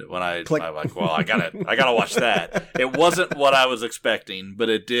 And when I'm like, well, I gotta watch that. It wasn't what I was expecting, but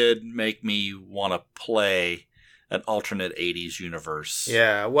it did make me want to play an alternate 80s universe.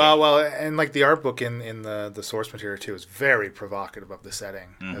 Yeah, well, and like the art book in the source material too is very provocative of the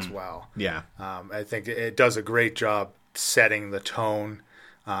setting as well. Yeah. I think it does a great job setting the tone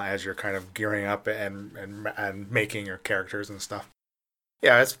as you're kind of gearing up and making your characters and stuff.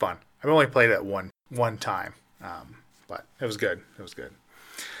 Yeah, it's fun. I've only played it one time, but it was good. It was good.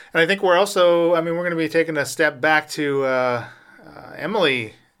 And I think we're going to be taking a step back to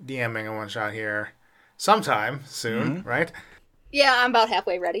Emily DMing a one shot here sometime soon, right? Yeah, I'm about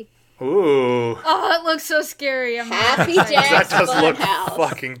halfway ready. Ooh. Oh, it looks so scary. I'm Happy not excited. Jack's That does look Funhouse.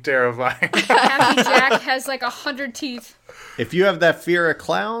 fucking terrifying. Happy Jack has like 100 teeth. If you have that fear of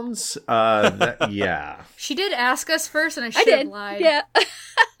clowns, yeah. She did ask us first, and I I should have did. lied. Yeah.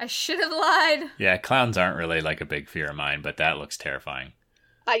 I should have lied. Yeah, clowns aren't really like a big fear of mine, but that looks terrifying.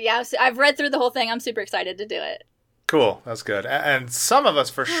 Yeah, I've read through the whole thing. I'm super excited to do it. Cool, that's good. And some of us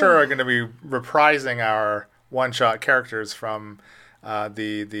for sure are going to be reprising our one-shot characters from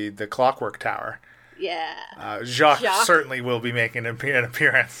the Clockwork Tower. Yeah. Jacques Jacques. certainly will be making an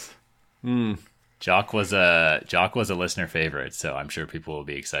appearance. Jock was a listener favorite, so I'm sure people will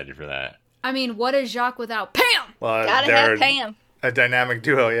be excited for that. I mean, what is Jacques without Pam? Well, Gotta they're have Pam. a dynamic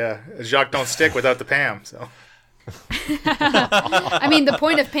duo, yeah. Jacques don't stick without the Pam, so. I mean, the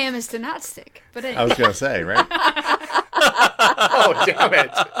point of Pam is to not stick. But I anyway. was gonna say, right? Oh, damn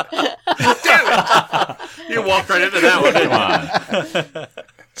it. You walked right into that one, didn't Come you? on.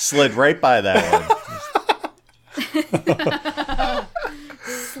 Slid right by that one.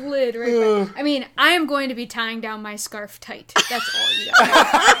 Slid right back. I mean, I am going to be tying down my scarf tight. That's all you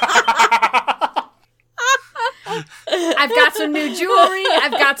got. I've got some new jewelry.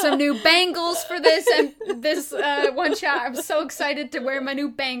 I've got some new bangles for this and this one shot. I'm so excited to wear my new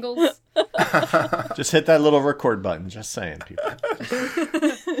bangles. Just hit that little record button. Just saying, people.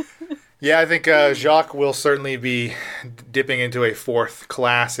 Yeah, I think Jacques will certainly be dipping into a fourth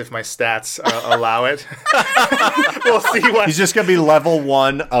class if my stats allow it. We'll see what. He's just gonna be level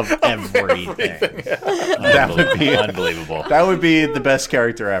 1 of everything. That would be Unbelievable. that would be the best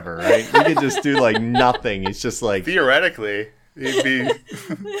character ever, right? You could just do like nothing. He's just like Theoretically, it'd be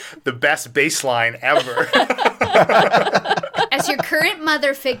the best baseline ever. As your current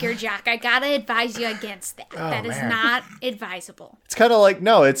mother figure, Jack, I gotta advise you against that. That is man. not advisable. it's kind of like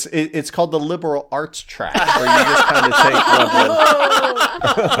no, it's called the liberal arts track, where you just kind of take level.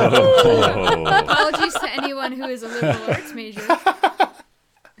 Oh. Apologies to anyone who is a liberal arts major.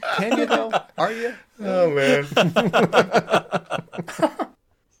 Can you though? Are you? Oh, man.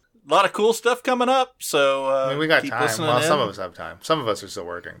 A lot of cool stuff coming up, so I mean, we got keep time. listening Well, in. some of us have time. Some of us are still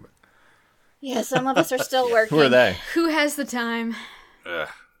working. But. Yeah, some of us are still working. Who are they? Who has the time? Well,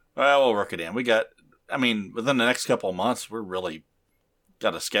 we'll work it in. Within the next couple of months, we're really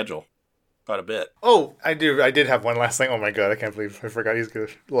got a schedule. quite a bit. Oh, I did have one last thing. Oh my god, I can't believe I forgot. He's gonna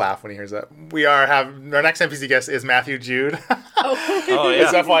laugh when he hears that. Our next NPC guest is Matthew Jude. Oh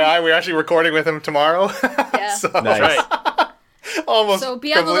It's yeah, FYI, we're actually recording with him tomorrow. Yeah. So, Nice. right. almost So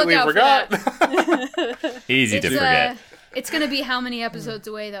be on the completely lookout for forgot. Easy to forget. It's going to be how many episodes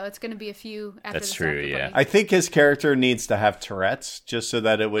away, though? It's going to be a few after That's this true, after yeah. party. I think his character needs to have Tourette's just so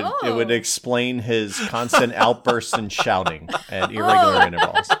that it would Oh. explain his constant outbursts and shouting at irregular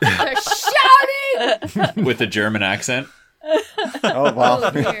intervals. They're shouting! With a German accent. Oh wow.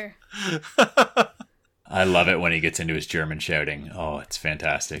 Oh, dear. I love it when he gets into his German shouting. Oh, it's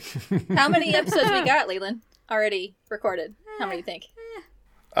fantastic. How many episodes we got, Leland? Already recorded. How many do you think?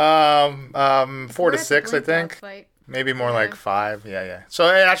 4 to We're at 6, the I Blink think. Rock fight. Maybe more Yeah. like 5. Yeah. So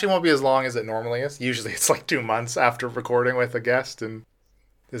it actually won't be as long as it normally is. Usually it's like 2 months after recording with a guest, and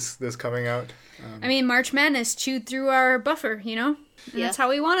this coming out. I mean, March Madness chewed through our buffer, you know? And Yeah. that's how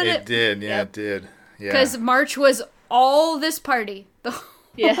we wanted It it. did. Yeah, Yep. it did. Yeah. Because March was all this party.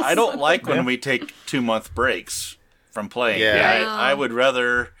 Yes. I don't like when we take 2-month breaks from playing. Yeah. I would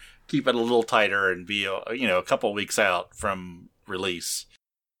rather keep it a little tighter and be a couple weeks out from release.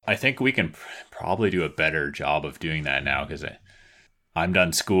 I think we can probably do a better job of doing that now because I'm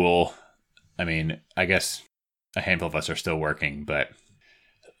done school. I mean, I guess a handful of us are still working, but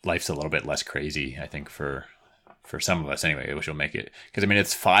life's a little bit less crazy, I think, for some of us anyway, which will make it... Because, I mean,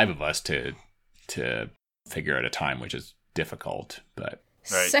 it's 5 of us to figure out a time, which is difficult, but...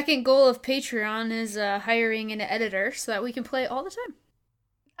 Right. Second goal of Patreon is hiring an editor so that we can play all the time.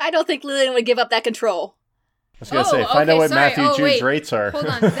 I don't think Leland would give up that control. I was gonna say, find out what Matthew Jude's wait. rates are. Hold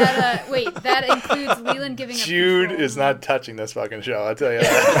on. That includes Leland giving up Jude control. is not touching this fucking show, I'll tell you that.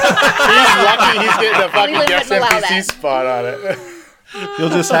 He's lucky he's getting a fucking Leland guest wouldn't allow NPC that. spot on it.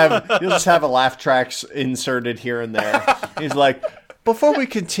 You'll just have a laugh tracks inserted here and there. He's like, before we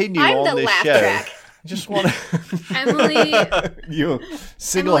continue I'm on the this laugh show, track. I just want to Emily you Emily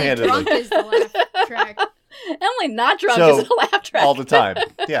single-handedly drunk is the laugh track. Emily not drunk So, is a laugh track. all the time.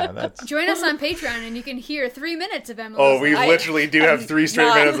 Yeah, that's Join us on Patreon and you can hear 3 minutes of Emily. Oh, we I- literally do have 3 straight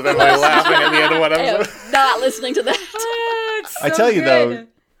not- minutes of Emily laughing at the end of one I am episode. not listening to that. I tell you though,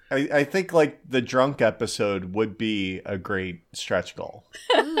 I think like the drunk episode would be a great stretch goal.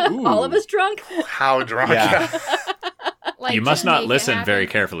 All of us drunk? How drunk? Yeah. Like, You must just not make it listen happen. very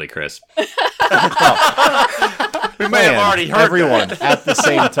carefully, Chris. We may have already heard everyone that. at the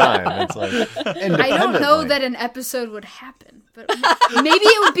same time. It's like I don't know that an episode would happen, but maybe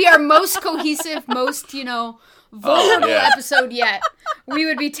it would be our most cohesive, most, vulnerable yeah. episode yet. We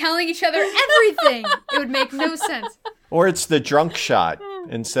would be telling each other everything. It would make no sense. Or it's the drunk shot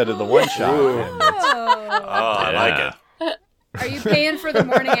instead of the one shot. And it's- Oh. I like it. Are you paying for the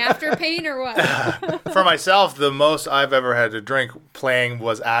morning after pain or what? For myself, the most I've ever had to drink playing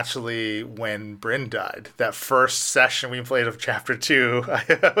was actually when Bryn died. That first session we played of Chapter 2,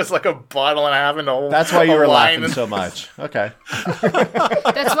 it was like a bottle and a half and a That's why you were wine laughing so much. Okay.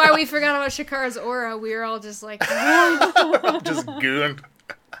 That's why we forgot about Shakara's aura. We were all just like, just gooned.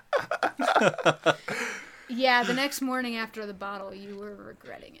 yeah, the next morning after the bottle, you were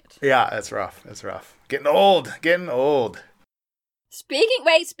regretting it. Yeah, that's rough. That's rough. Getting old.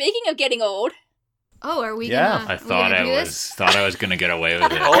 Speaking of getting old, Oh, are we Yeah. gonna? I are we thought gonna I do was this? thought I was going to get away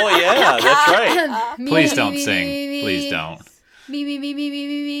with it. Oh yeah, that's right. Me, Please me, don't me, sing. me, me, Please me. don't.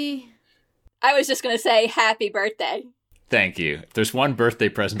 Me. I was just going to say happy birthday. Thank you. If there's one birthday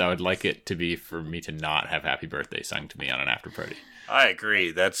present I would like it to be for me to not have happy birthday sung to me on an after party. I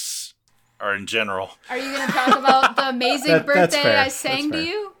agree. That's or in general. Are you going to talk about the amazing That's birthday fair. I sang That's to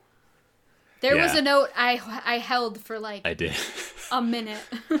fair. you? There was Yeah. a note I held for like I did. a minute.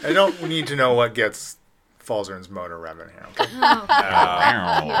 I don't need to know what gets Falzern's motor revving here, okay?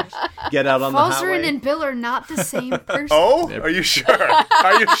 Oh, Get out on the Falzarin highway. and Bill are not the same person. Oh? Are you sure?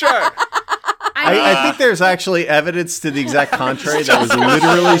 Are you sure? I think there's actually evidence to the exact contrary that was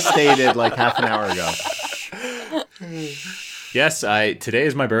literally stated like half an hour ago. Yes, today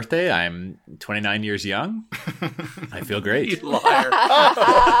is my birthday. I'm 29 years young. I feel great. Liar.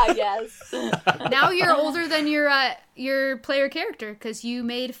 Ah, yes. Now you're older than your player character because you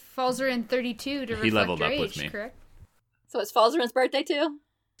made Falzarin 32 to reflect leveled your up age, with me. correct? So it's Falzarin's birthday too?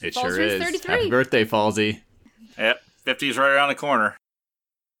 It Falls sure is is. 33. Happy birthday, Falsey. Yep, 50's right around the corner.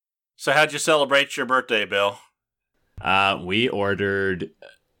 So how'd you celebrate your birthday, Bill? We ordered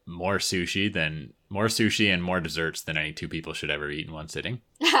more sushi and more desserts than any two people should ever eat in one sitting.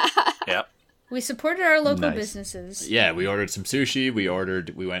 Yep. We supported our local Nice. businesses. Yeah, we ordered some sushi. We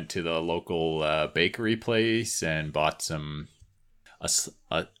went to the local bakery place and bought a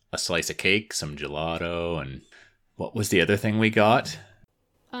slice of cake, some gelato, and what was the other thing we got?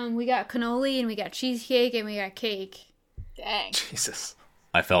 We got cannoli, and we got cheesecake, and we got cake. Dang. Jesus.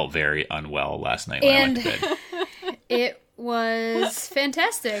 I felt very unwell last night when I went to bed. It was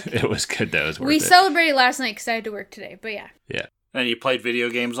fantastic. It was good though. It was worth We it. celebrated last night because I had to work today, but yeah. Yeah, And you played video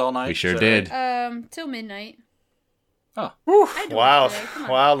games all night? we sure Is that did. right? Till midnight. Oh. I had to Wow. work today. Come on.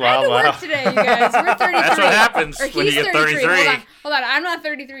 Wow, I had to wow, wow. work today, you guys. We're 33. That's what happens Or when you he's get 33. 33. Hold on. I'm not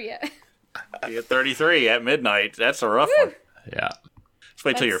 33 yet. You get 33 at midnight. That's a rough one. Yeah. Let's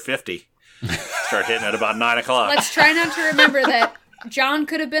wait till you're 50. Start hitting at about 9 o'clock. Let's try not to remember that John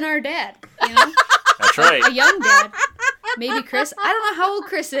could have been our dad. You know? That's right. A young dad. Maybe Chris. I don't know how old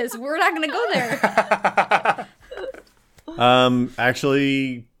Chris is. We're not going to go there.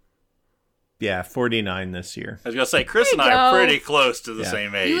 Actually, yeah, 49 this year. I was going to say, Chris There and you I are go. pretty close to the Yeah.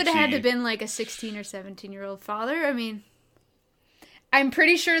 same age. You would have had to He- been like a 16 or 17-year-old father. I mean, I'm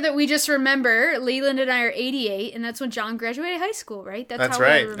pretty sure that we just remember Leland and I are 88, and that's when John graduated high school, right? That's how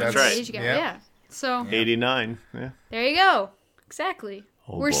right. we remember That's the right. age gap. Yeah. Yeah. So 89. Yeah. there you go. Exactly.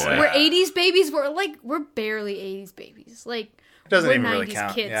 Oh, we're boy. we're 80s babies. We're barely 80s babies. Like Doesn't we're even 90s really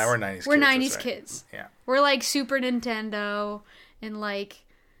count. kids. Yeah, we're 90s We're kids, 90s that's right. kids. Yeah. We're like Super Nintendo and like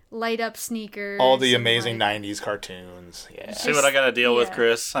light up sneakers. All the and, amazing like, 90s cartoons. Yeah. See what I got to deal with, Yeah.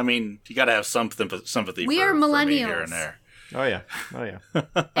 Chris? I mean, you got to have some sympathy We for, are for me millennials. here and there. Oh, yeah. Oh, yeah.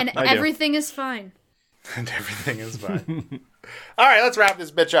 and I do. everything is fine. And everything is fine. All right, let's wrap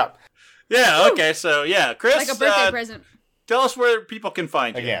this bitch up. Yeah, okay, so yeah, Chris, Like a birthday present. tell us where people can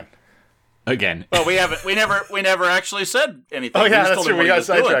find you. Again. Well, we never actually said anything. Oh, We yeah, just that's told true. him We what he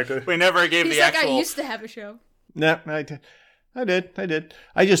got was doing. sidetracked. We never gave He's the like, actual. I used to have a show. No, I did.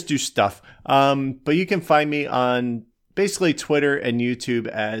 I just do stuff. But you can find me on basically Twitter and YouTube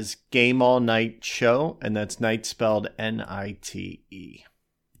as Game All Night Show, and that's night spelled Nite.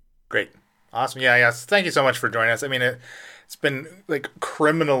 Great. Awesome. Yeah, yes. Thank you so much for joining us. I mean, it's been like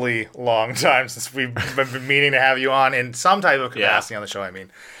criminally long time since we've been meaning to have you on in some type of capacity on the show. I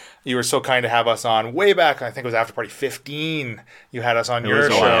mean, you were so kind to have us on way back. I think it was after Party 15. You had us on your was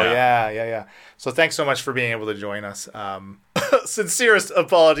a show. while. Yeah. So thanks so much for being able to join us. Sincerest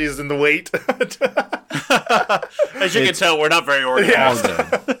apologies in the wait. As you can tell, we're not very organized.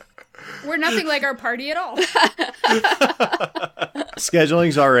 We're nothing like our party at all.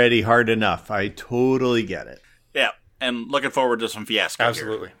 Scheduling's already hard enough. I totally get it. Yeah, and looking forward to some fiasco.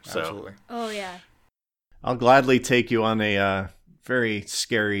 Absolutely. Here. So, Absolutely. Oh, yeah. I'll gladly take you on a very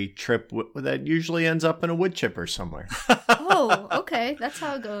scary trip that usually ends up in a wood chipper somewhere. Oh, okay. That's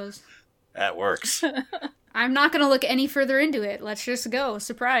how it goes. that works. I'm not going to look any further into it. Let's just go.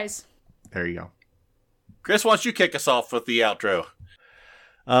 Surprise. There you go. Chris, why don't you kick us off with the outro?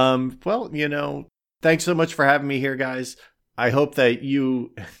 Well, thanks so much for having me here, guys. I hope that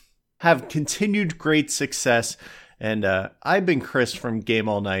you have continued great success. And I've been Chris from Game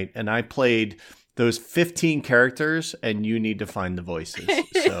All Night, and I played those 15 characters, and you need to find the voices.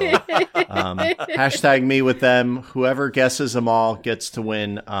 So hashtag me with them. Whoever guesses them all gets to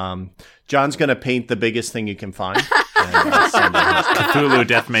win. John's going to paint the biggest thing you can find. And, send it his- Cthulhu,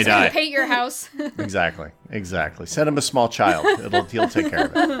 Death May Die. Paint your house. Exactly. Send him a small child. He'll take care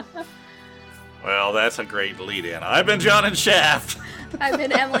of it. Well, that's a great lead-in. I've been John and Shaft. I've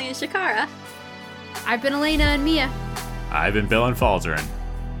been Emily and Shakara. I've been Elena and Mia. I've been Bill and Falzarin.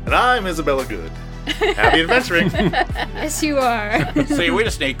 And I'm Isabella Good. Happy adventuring. Yes, you are. See, we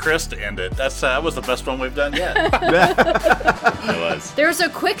just need Chris to end it. That was the best one we've done yet. It was. There was a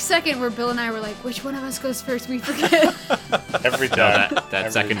quick second where Bill and I were like, which one of us goes first? We forget. Every No, time. that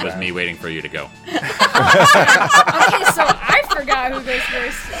Every second was time. me waiting for you to go. Okay, so I forgot who goes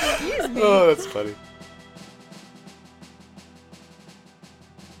first. Excuse me. Oh, that's funny.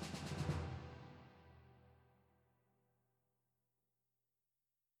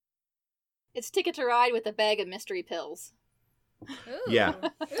 It's Ticket to Ride with a bag of mystery pills. Ooh. Yeah.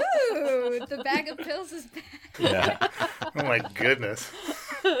 Ooh, the bag of pills is back. Yeah. Oh my goodness.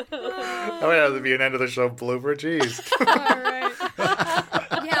 That might have to be an end of the show blooper. Jeez. All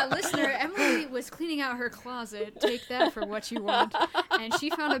right. Yeah, listener, Emily was cleaning out her closet. Take that for what you want. And she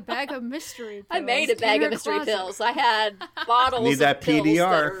found a bag of mystery pills. I made a bag in of her mystery closet. pills. I had bottles Need that of pills PDR.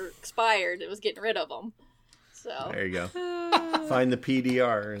 that were expired. It was getting rid of them. So There you go. Find the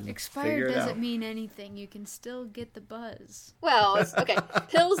PDR and figure Expired it doesn't out. mean anything. You can still get the buzz. well, it's, okay,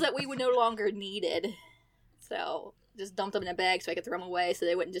 pills that we would no longer needed. So just dumped them in a bag so I could throw them away, so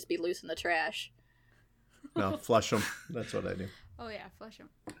they wouldn't just be loose in the trash. No, flush them. That's what I do. Oh yeah, flush them.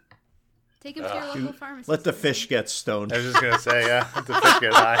 Take them to your local pharmacy. Let the fish get stoned. I was just going to say, yeah, the fish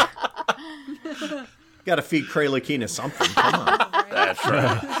get high. Got to feed Kralakina something. Come on. Right. That's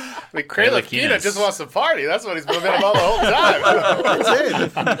right. I mean, Krayla Kuna just wants to party. That's what he's been about the whole time. That's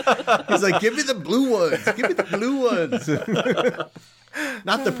it. He's like, give me the blue ones. Give me the blue ones.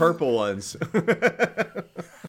 Not the purple ones.